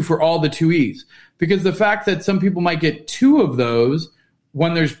queue for all the 2Es. Because the fact that some people might get 2 of those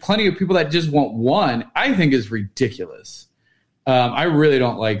when there's plenty of people that just want 1, I think is ridiculous. I really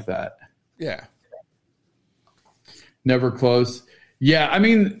don't like that. Yeah. Never close. Yeah, I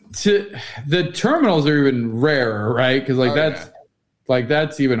mean, the terminals are even rarer, right? Because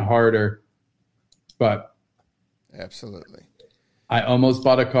that's even harder. But absolutely, I almost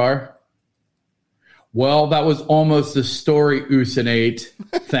bought a car. Well, that was almost the story, Usinate.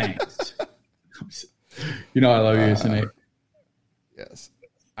 Thanks. I love you, Usinate. Yes.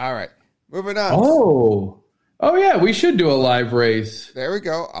 All right, moving on. Oh yeah, we should do a live race. There we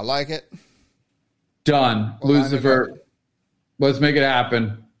go. I like it. Done, Lucifer. Let's make it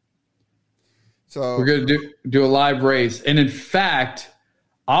happen. So we're going to do a live race. And in fact,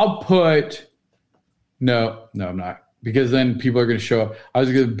 I'll put No, I'm not. Because then people are going to show up. I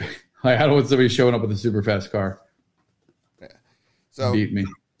don't want somebody showing up with a super fast car. Yeah. So beat me.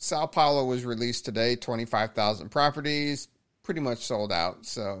 Sao Paulo was released today. 25,000 properties, pretty much sold out.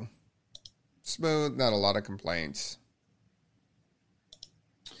 So smooth, not a lot of complaints.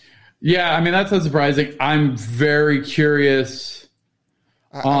 Yeah, I mean, that's not surprising. I'm very curious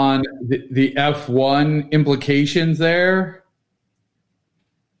on the F1 implications there.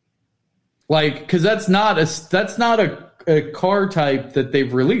 Like, because that's not a car type that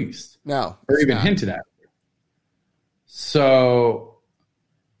they've released. No. Or even hinted at. So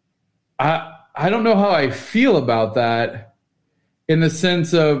I don't know how I feel about that, in the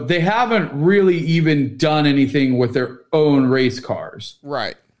sense of they haven't really even done anything with their own race cars.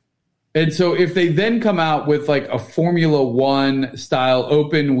 Right. And so if they then come out with like a Formula One style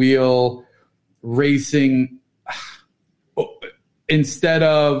open wheel racing instead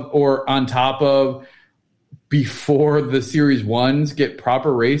of, or on top of, before the Series 1s get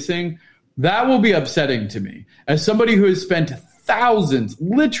proper racing, that will be upsetting to me. As somebody who has spent thousands,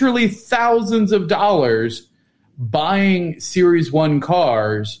 literally thousands of dollars buying Series 1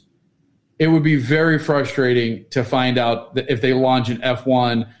 cars, it would be very frustrating to find out that if they launch an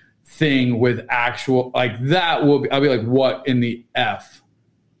F1 thing with actual, like, that will be, I'll be like, what in the F,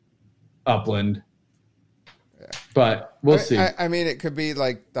 Upland? Yeah. But we'll see. I mean, it could be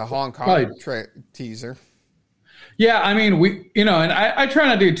like the Hong Kong teaser. Yeah, I mean, and I try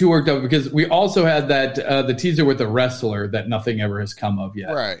not to get too worked up, because we also had that the teaser with the wrestler that nothing ever has come of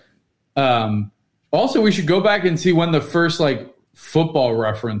yet. Right. Also, we should go back and see when the first like football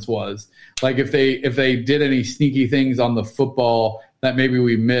reference was. Like if they did any sneaky things on the football that maybe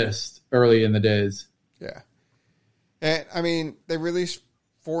we missed early in the days. Yeah. And I mean, they released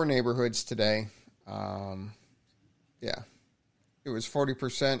 4 neighborhoods today. Yeah. It was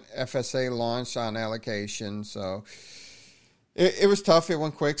 40% FSA launch on allocation. So it was tough. It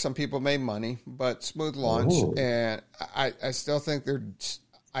went quick. Some people made money, but smooth launch. Ooh. And I still think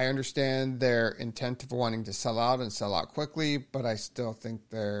I understand their intent of wanting to sell out and sell out quickly, but I still think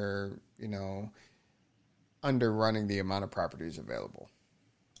they're, underrunning the amount of properties available.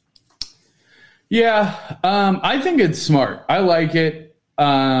 Yeah, I think it's smart. I like it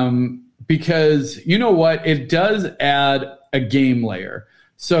because you know what? It does add a game layer.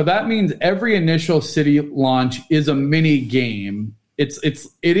 So that means every initial city launch is a mini game. It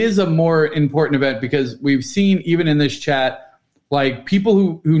is a more important event, because we've seen, even in this chat, like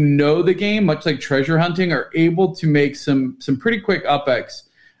people who know the game, much like treasure hunting, are able to make some pretty quick UpX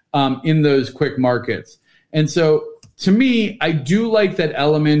in those quick markets. And so to me, I do like that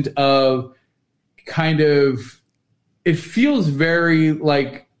element of kind of, it feels very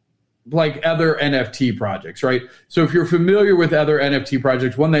like other NFT projects, right? So if you're familiar with other NFT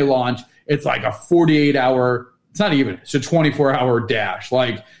projects, when they launch, it's like a 48-hour, it's not even, it's a 24-hour dash.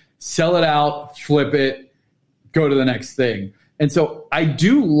 Like, sell it out, flip it, go to the next thing. And so I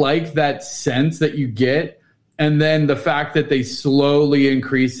do like that sense that you get. And then the fact that they slowly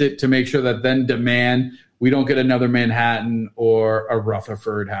increase it to make sure that then demand, we don't get another Manhattan or a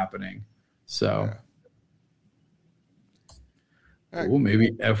Rutherford happening. So, Right. Ooh,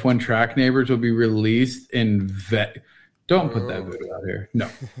 maybe F1 track neighbors will be released in Don't put that video out here. No.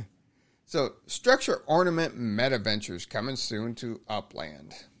 So, Structure Ornament Meta Ventures coming soon to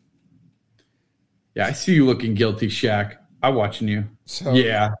Upland. Yeah, I see you looking guilty, Shaq. I'm watching you. So,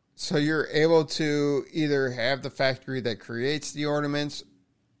 yeah. So you're able to either have the factory that creates the ornaments,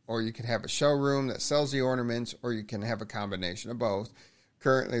 or you can have a showroom that sells the ornaments, or you can have a combination of both.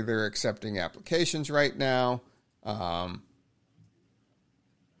 Currently, they're accepting applications right now.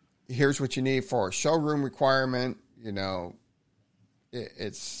 Here's what you need for a showroom requirement.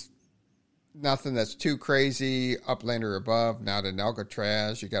 It's nothing that's too crazy. Upland or above, not an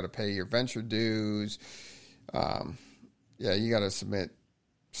Alcatraz. You got to pay your venture dues. You got to submit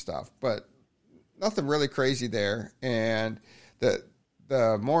stuff, but nothing really crazy there. And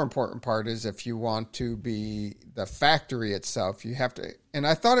the more important part is, if you want to be the factory itself, you have to. And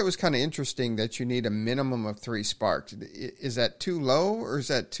I thought it was kind of interesting that you need a minimum of 3 sparks. Is that too low, or is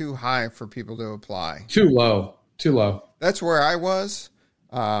that too high for people to apply? Too low. That's where I was.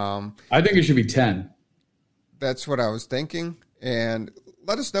 I think it should be 10. That's what I was thinking. And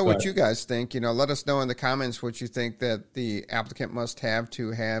let us know what you guys think. Let us know in the comments what you think that the applicant must have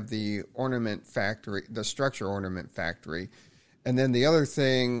to have the ornament factory, the structure ornament factory. And then the other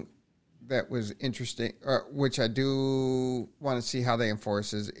thing that was interesting, which I do want to see how they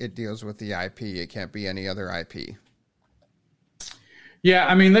enforce, is it deals with the IP. It can't be any other IP. Yeah,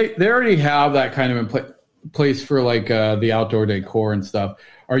 I mean, they already have that kind of in place for like the outdoor decor and stuff.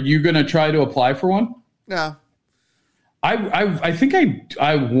 Are you going to try to apply for one? No. I think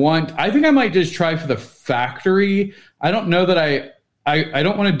I might just try for the factory. I don't know that I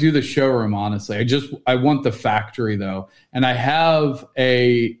don't want to do the showroom, honestly. I want the factory though. And I have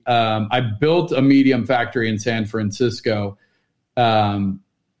I built a medium factory in San Francisco. And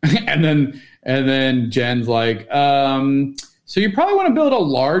then Jen's like, so you probably want to build a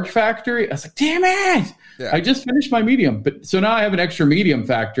large factory. I was like, damn it. Yeah. I just finished my medium. But so now I have an extra medium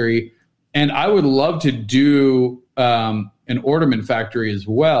factory, and I would love to do an ornament factory as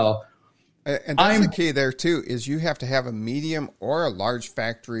well. And that's the key there too, is you have to have a medium or a large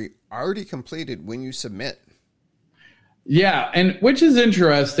factory already completed when you submit. Yeah, and which is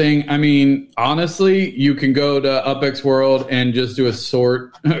interesting. I mean, honestly, you can go to UpX World and just do a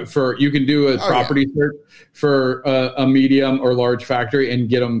sort you can do a property search for a medium or large factory and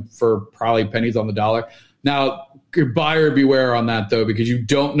get them for probably pennies on the dollar. Now, buyer beware on that though, because you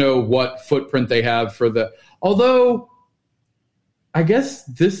don't know what footprint they have although I guess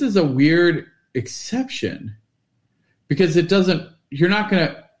this is a weird exception because you're not going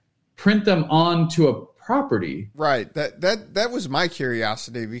to print them onto a property. Right. That was my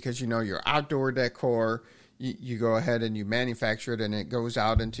curiosity because, your outdoor decor, you go ahead and you manufacture it and it goes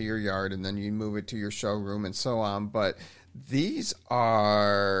out into your yard and then you move it to your showroom and so on. But these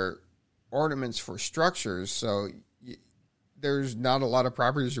are ornaments for structures. So there's not a lot of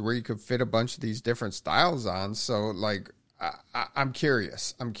properties where you could fit a bunch of these different styles on. So I'm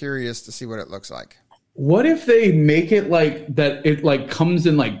curious. I'm curious to see what it looks like. What if they make it like that? It like comes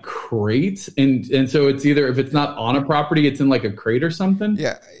in like crates, and so it's either if it's not on a property, it's in like a crate or something.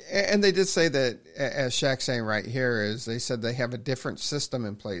 Yeah, and they did say that, as Shaq's saying right here, is they said they have a different system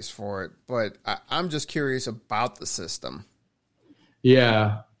in place for it. But I'm just curious about the system.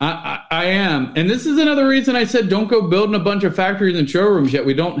 Yeah, I am, and this is another reason I said don't go building a bunch of factories and showrooms yet.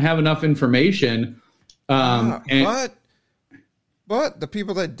 We don't have enough information. But the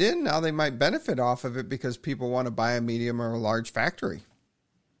people that did, now they might benefit off of it because people want to buy a medium or a large factory.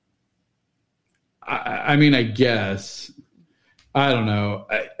 I mean, I guess. I don't know.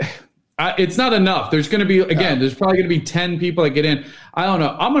 It's not enough. There's going to be, there's probably going to be 10 people that get in. I don't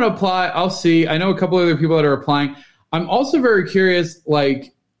know. I'm going to apply. I'll see. I know a couple other people that are applying. I'm also very curious.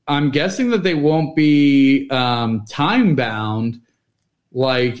 Like, I'm guessing that they won't be time bound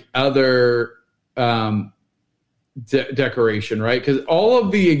like other decoration, right? Because all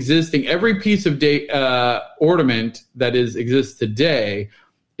of the every piece of ornament that exists today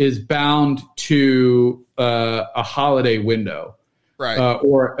is bound to a holiday window, right?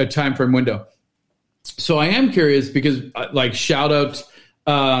 Or a time frame window. So I am curious because, shout out to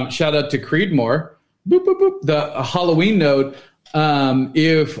Creedmoor, boop, boop, boop, the Halloween node.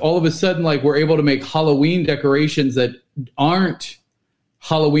 If all of a sudden, we're able to make Halloween decorations that aren't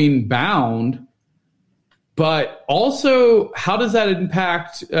Halloween bound. But also, how does that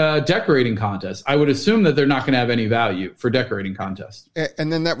impact decorating contests? I would assume that they're not going to have any value for decorating contests.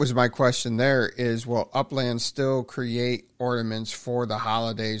 And then that was my question there is, will Upland still create ornaments for the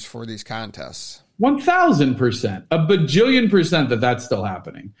holidays for these contests? 1,000%, a bajillion percent that's still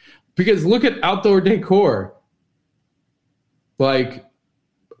happening. Because look at outdoor decor.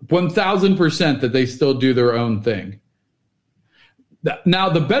 1,000% that they still do their own thing. Now,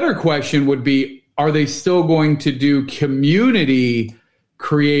 the better question would be, are they still going to do community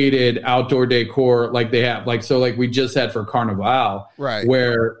created outdoor decor like they have? Like we just had for Carnival, right?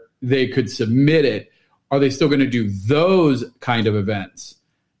 Where they could submit it. Are they still going to do those kind of events?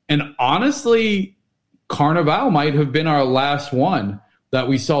 And honestly, Carnival might have been our last one that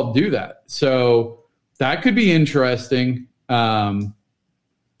we saw do that. So that could be interesting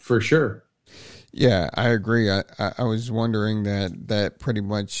for sure. Yeah, I agree. I was wondering that pretty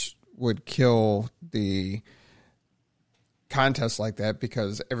much would kill the contest like that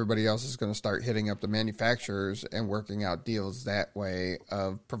because everybody else is going to start hitting up the manufacturers and working out deals that way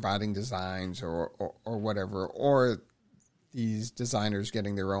of providing designs or whatever, or these designers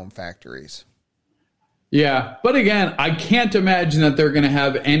getting their own factories. Yeah, but again, I can't imagine that they're going to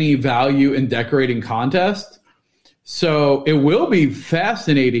have any value in decorating contests. So it will be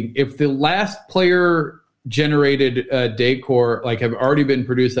fascinating if the last player generated decor have already been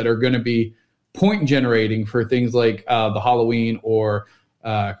produced that are going to be point generating for things like the Halloween or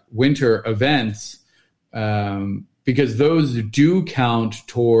winter events, because those do count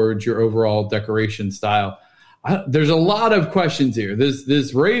towards your overall decoration style. There's a lot of questions here.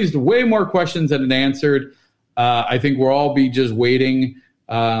 This raised way more questions than it answered. I think we'll all be just waiting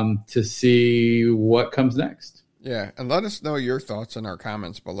to see what comes next. Yeah, and let us know your thoughts in our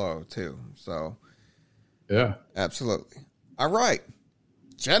comments below too. So, yeah, absolutely. All right.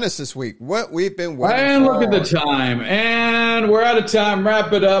 Genesis Week, what we've been waiting and for. Look at the time. And we're out of time.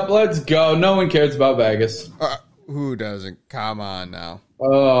 Wrap it up. Let's go. No one cares about Vegas. Who doesn't? Come on now.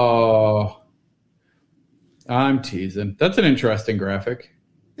 Oh, I'm teasing. That's an interesting graphic.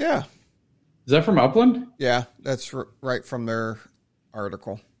 Yeah. Is that from Upland? Yeah, that's right from their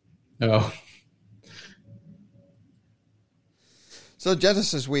article. Oh. So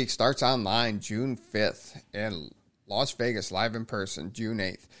Genesis Week starts online June 5th and Las Vegas live in person June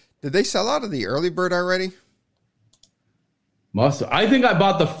 8th. Did they sell out of the early bird already? Must have. I think I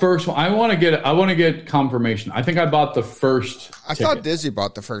bought the first one. I want to get confirmation. I think I bought the first I ticket. thought Dizzy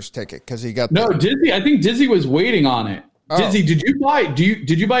bought the first ticket because he got Dizzy. I think Dizzy was waiting on it. Oh. Dizzy, did you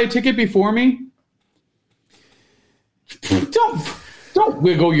buy a ticket before me? Don't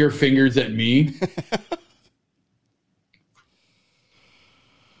wiggle your fingers at me.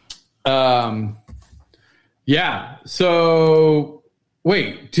 Yeah. So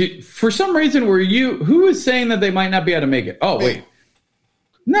wait, for some reason who was saying that they might not be able to make it? Oh, wait.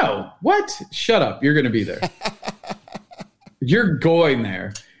 No. What? Shut up. You're going to be there. You're going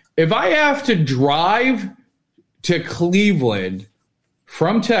there. If I have to drive to Cleveland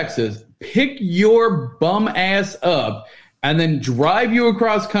from Texas, pick your bum ass up, and then drive you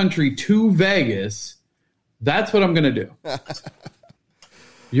across country to Vegas, that's what I'm going to do.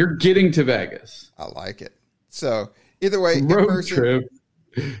 You're getting to Vegas. I like it. So either way, Road trip.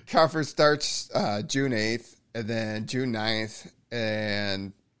 Conference starts June 8th and then June 9th.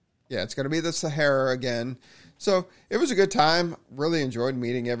 And yeah, it's going to be the Sahara again. So it was a good time. Really enjoyed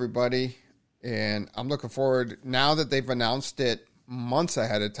meeting everybody. And I'm looking forward, now that they've announced it months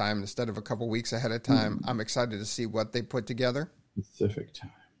ahead of time instead of a couple weeks ahead of time, I'm excited to see what they put together. Pacific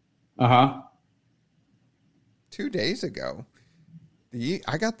time. Uh-huh. 2 days ago,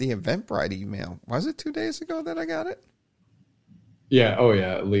 I got the Eventbrite email. Was it 2 days ago that I got it? Yeah. Oh,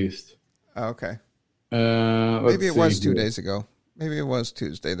 yeah, at least. Okay. Maybe it was 2 days ago. Maybe it was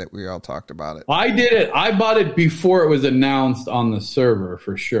Tuesday that we all talked about it. I did it. I bought it before it was announced on the server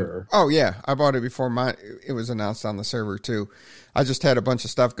for sure. Oh, yeah. I bought it before it was announced on the server, too. I just had a bunch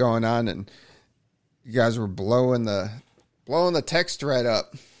of stuff going on, and you guys were blowing the text thread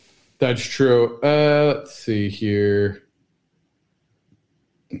up. That's true. Let's see here.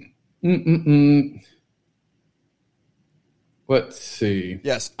 Let's see.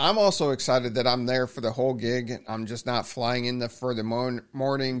 Yes, I'm also excited that I'm there for the whole gig. I'm just not flying in for the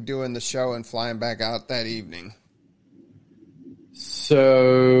morning, doing the show, and flying back out that evening.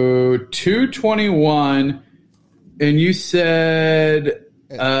 So 2:21, and you said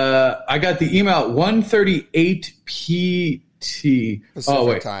I got the email at 1:38 PT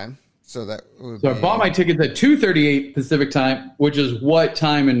Pacific time. So that would I bought my tickets at 2:38 Pacific time, which is what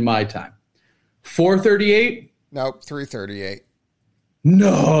time in my time? 4:38. Nope, 3:38.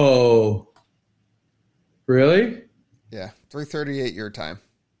 No. Really? Yeah, 3:38 your time.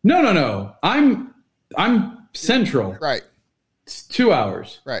 No. I'm Central. Right. It's 2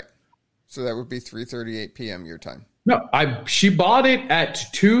 hours. Right. So that would be 3:38 p.m. your time. No, she bought it at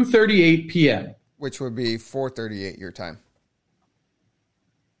 2:38 p.m. Which would be 4:38 your time.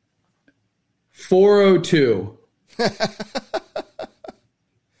 4:02.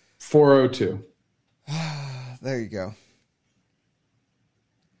 4:02. There you go.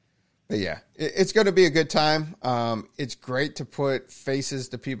 But yeah, it's going to be a good time. It's great to put faces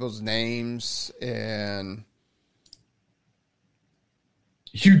to people's names, and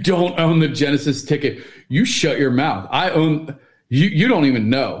you don't own the Genesis ticket. You shut your mouth. I own. You don't even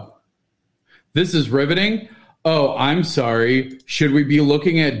know. This is riveting. Oh, I'm sorry. Should we be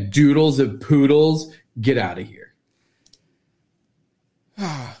looking at doodles of poodles? Get out of here.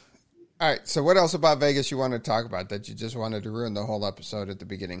 All right, so what else about Vegas you want to talk about that you just wanted to ruin the whole episode at the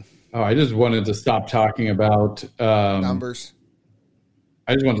beginning? Oh, I just wanted to stop talking about numbers.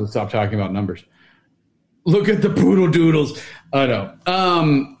 I just wanted to stop talking about numbers. Look at the poodle doodles. I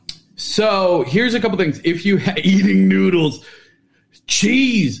know. So here's a couple things. If you eating noodles,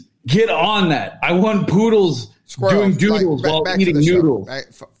 cheese, get on that. I want poodles doing doodles while eating noodles.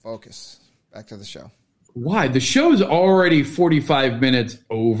 Focus. Back to the show. Why? The show's already 45 minutes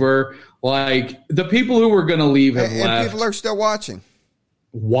over. Like, the people who were going to leave have left. And people are still watching.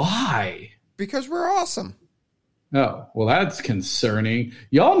 Why? Because we're awesome. Oh, well, that's concerning.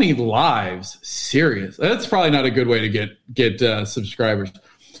 Y'all need lives. Serious. That's probably not a good way to get subscribers.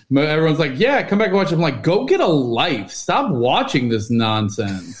 But everyone's like, yeah, come back and watch. I'm like, go get a life. Stop watching this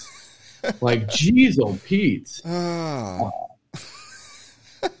nonsense. Like, geez, old Pete.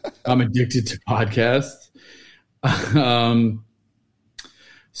 I'm addicted to podcasts.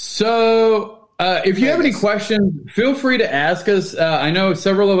 So If you have any questions, feel free to ask us. I know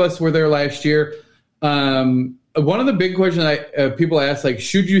several of us were there last year. One of the big questions people ask, like,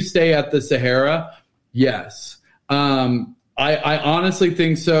 should you stay at the Sahara? Yes. I honestly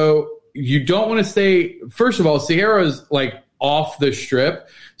think so. You don't want to stay. First of all, Sahara is like off the strip.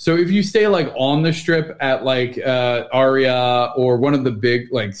 So if you stay like on the strip at like Aria or one of the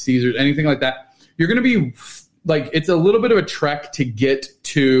big like Caesars, anything like that, you're going to be like, it's a little bit of a trek to get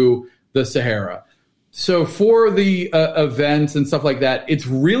to the Sahara. So for the events and stuff like that, it's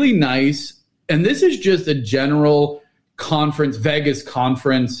really nice. And this is just a general conference, Vegas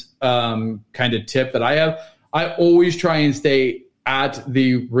conference kind of tip that I have. I always try and stay at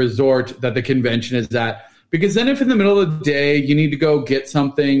the resort that the convention is at, because then if in the middle of the day you need to go get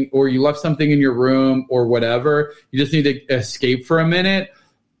something or you left something in your room or whatever, you just need to escape for a minute,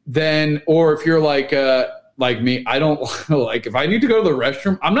 then, or if you're like me, I don't like, if I need to go to the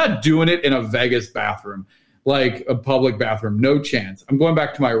restroom, I'm not doing it in a Vegas bathroom, like a public bathroom. No chance. I'm going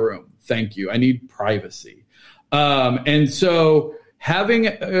back to my room. Thank you. I need privacy. And so having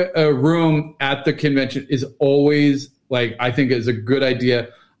a room at the convention is always like, I think is a good idea.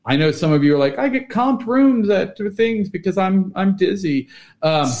 I know some of you are like, I get comped rooms at things because I'm dizzy.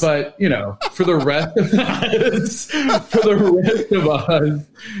 But you know, for the rest of us,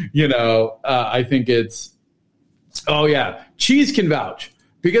 you know, I think it's, oh yeah, Cheese can vouch,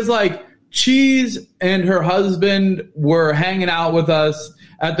 because like Cheese and her husband were hanging out with us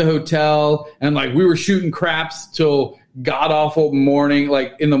at the hotel, and like we were shooting craps till god awful morning,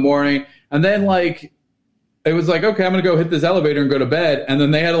 like in the morning, and then like it was like, okay, I'm gonna go hit this elevator and go to bed, and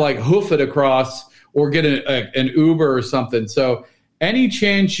then they had to like hoof it across or get an Uber or something. So any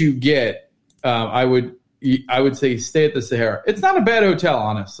chance you get, I would say stay at the Sahara. It's not a bad hotel,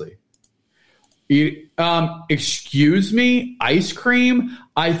 honestly. Excuse me, ice cream?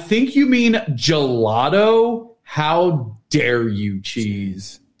 I think you mean gelato. How dare you,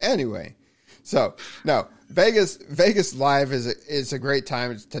 Cheese? Anyway, so no, Vegas Live is a great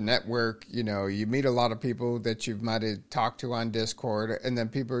time to network. You know, you meet a lot of people that you might have talked to on Discord, and then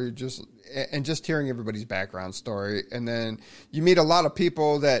people are just hearing everybody's background story, and then you meet a lot of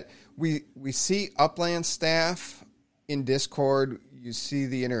people that we see Upland staff in Discord. You see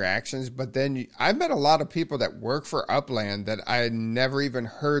the interactions, but then I met a lot of people that work for Upland that I had never even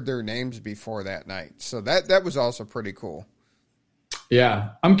heard their names before that night. So that was also pretty cool.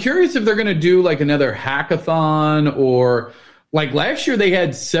 Yeah. I'm curious if they're going to do like another hackathon, or like last year they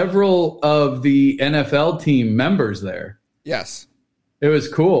had several of the NFL team members there. Yes. It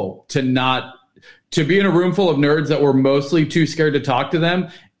was cool to be in a room full of nerds that were mostly too scared to talk to them,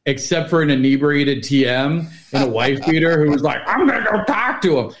 except for an inebriated TM and a wife beater who was like, I'm going to go talk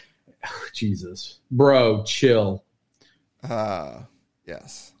to him. Oh, Jesus. Bro, chill.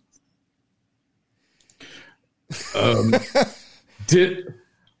 Yes.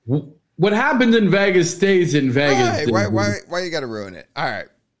 What happens in Vegas stays in Vegas. Right, why you got to ruin it? All right.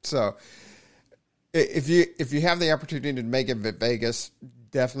 So if you have the opportunity to make it at Vegas,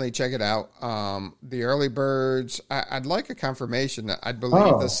 definitely check it out. The early birds, I'd like a confirmation. I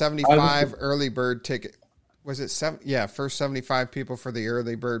believe the 75 early bird ticket, was it first 75 people for the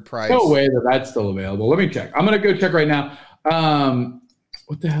early bird price. No way that's still available. Let me check. I'm going to go check right now.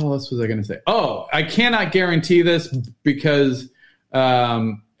 What the hell else was I going to say? Oh, I cannot guarantee this because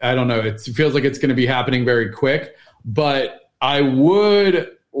I don't know. It feels like it's going to be happening very quick, but I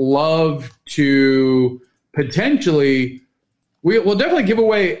would love to potentially, we'll definitely give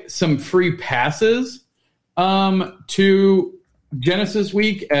away some free passes to Genesis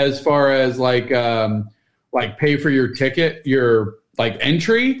Week, as far as like pay for your ticket, your like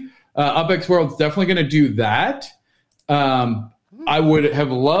entry. UpX World's definitely going to do that. I would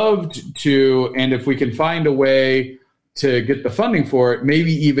have loved to, and if we can find a way to get the funding for it,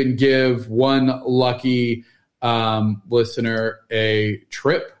 maybe even give one lucky listener a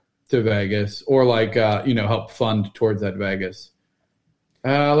trip to Vegas, or like help fund towards that Vegas.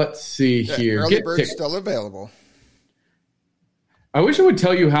 Let's see here. Early bird's still available. I wish I would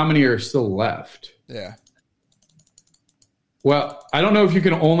tell you how many are still left. Yeah. Well, I don't know if you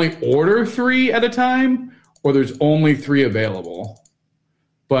can only order 3 at a time, or there's only 3 available.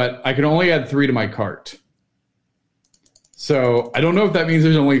 But I can only add 3 to my cart. So I don't know if that means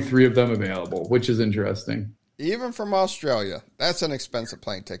there's only 3 of them available, which is interesting. Even from Australia, that's an expensive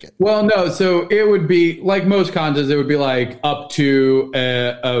plane ticket. Well, no, so it would be, like most contests, it would be like up to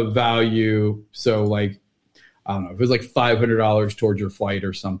a value. So like, I don't know, if it was like $500 towards your flight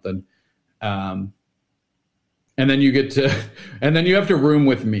or something. And then you get to, and then you have to room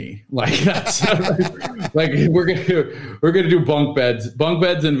with me. Like that's, Like we're gonna do bunk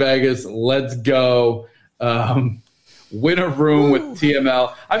beds in Vegas. Let's go. Win a room with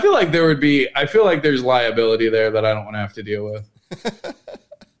TML. I feel like there's liability there that I don't want to have to deal with.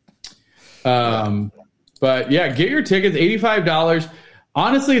 But yeah, get your tickets, $85.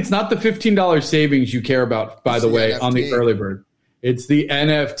 Honestly, it's not the $15 savings you care about, by the way, on the early bird. It's the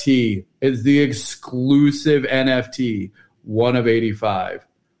NFT. It's the exclusive NFT, one of 85.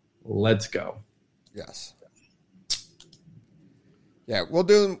 Let's go. Yes. Yeah, we'll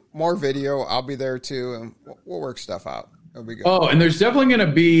do more video. I'll be there too, and we'll work stuff out. It'll be good. Oh, and there's definitely going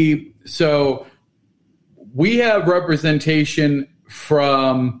to be, so we have representation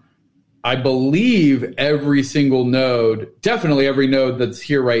from, I believe, every single node, definitely every node that's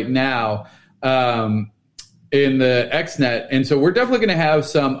here right now in the XNet. And so we're definitely going to have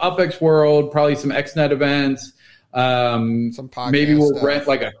some UpX World, probably some XNet events. Some podcast maybe we'll stuff. rent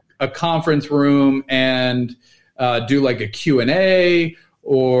like a conference room and do like a Q&A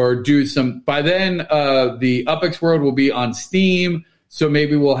or do some, by then the UpX World will be on Steam. So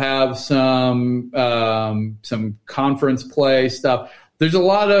maybe we'll have some conference play stuff. There's a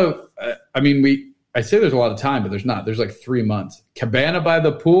lot of, I say there's a lot of time, but there's not. There's like 3 months. Cabana by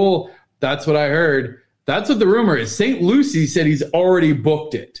the pool, that's what I heard. That's what the rumor is. St. Lucie said he's already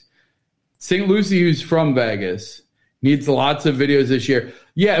booked it. St. Lucie, who's from Vegas, needs lots of videos this year.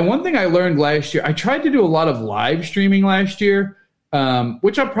 Yeah, and one thing I learned last year, I tried to do a lot of live streaming last year,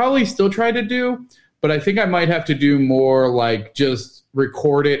 which I'll probably still try to do, but I think I might have to do more like just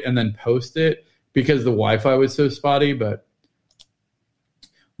record it and then post it because the Wi-Fi was so spotty. But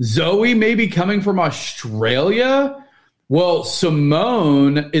Zoe may be coming from Australia. Well,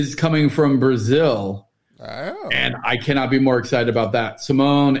 Simone is coming from Brazil. Oh. And I cannot be more excited about that.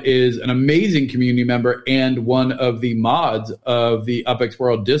 Simone is an amazing community member and one of the mods of the UpX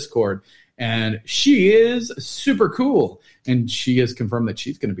World Discord. And she is super cool. And she has confirmed that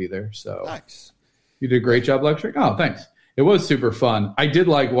she's going to be there. So nice. You did a great job lecturing. Oh, thanks. It was super fun. I did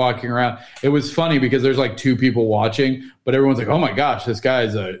like walking around. It was funny because there's like 2 people watching, but everyone's like, oh my gosh, this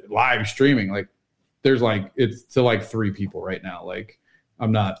guy's live streaming. Like there's like, it's to like 3 people right now. Like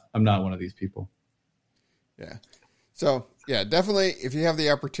I'm not one of these people. Yeah. So, yeah, definitely, if you have the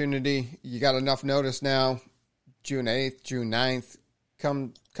opportunity, you got enough notice now, June 8th, June 9th,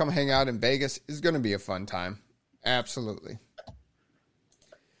 come hang out in Vegas. It's going to be a fun time. Absolutely.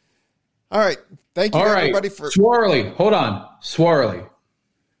 All right. Thank you, everybody, for... Swirly, hold on. Swirly,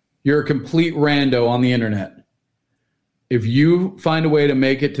 you're a complete rando on the internet. If you find a way to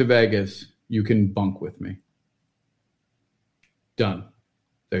make it to Vegas, you can bunk with me. Done.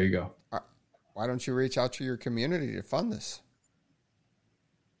 There you go. Why don't you reach out to your community to fund this?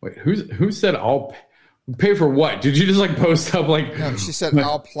 Wait, who said I'll pay for what? Did you just like post up like? No, she said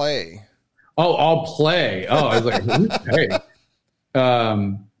I'll play. Oh, I'll play. Oh, I was like, who's pay?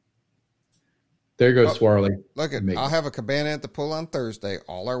 There goes Swirly. Look I'll have a cabana at the pool on Thursday.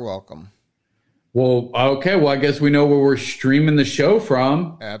 All are welcome. Well, okay. Well, I guess we know where we're streaming the show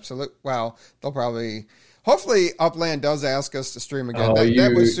from. Absolutely. Well, they'll probably. Hopefully, Upland does ask us to stream again.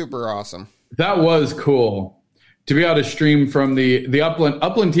 That was super awesome. That was cool to be able to stream from the Upland.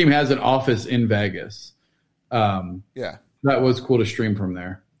 Upland team has an office in Vegas. Yeah, that was cool to stream from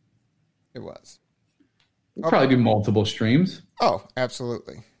there. It was. We'll probably do multiple streams. Oh,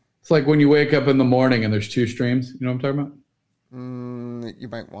 absolutely. It's like when you wake up in the morning and there's 2 streams. You know what I'm talking about? You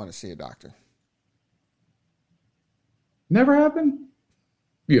might want to see a doctor. Never happened?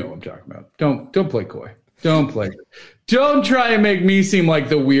 You know what I'm talking about. Don't play coy. Don't play. Don't try and make me seem like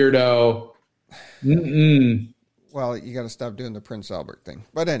the weirdo. Well, you got to stop doing the Prince Albert thing.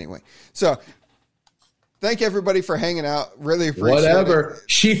 But anyway, so thank everybody for hanging out. Really appreciate it.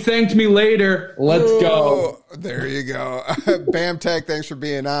 She thanked me later. Let's go. There you go. Bam Tech, thanks for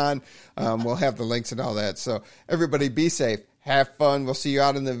being on. We'll have the links and all that. So everybody be safe. Have fun. We'll see you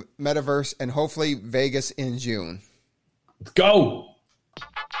out in the metaverse and hopefully Vegas in June. Let's go.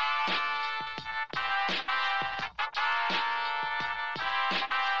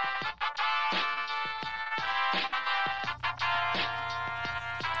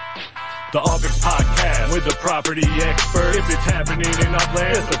 The UpX Podcast with the property expert. If it's happening in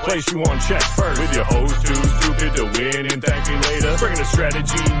Upland, it's the place you want to check first. With your host who's stupid to win and thank me later. Bringing the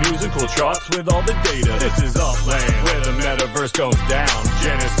strategy, news, and cool charts with all the data. This is Upland, where the metaverse goes down.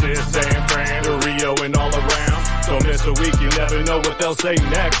 Genesis, San Fran, to Rio, and all around. Don't miss a week, you never know what they'll say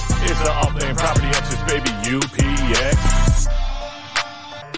next. It's the Upland Property Experts, baby, you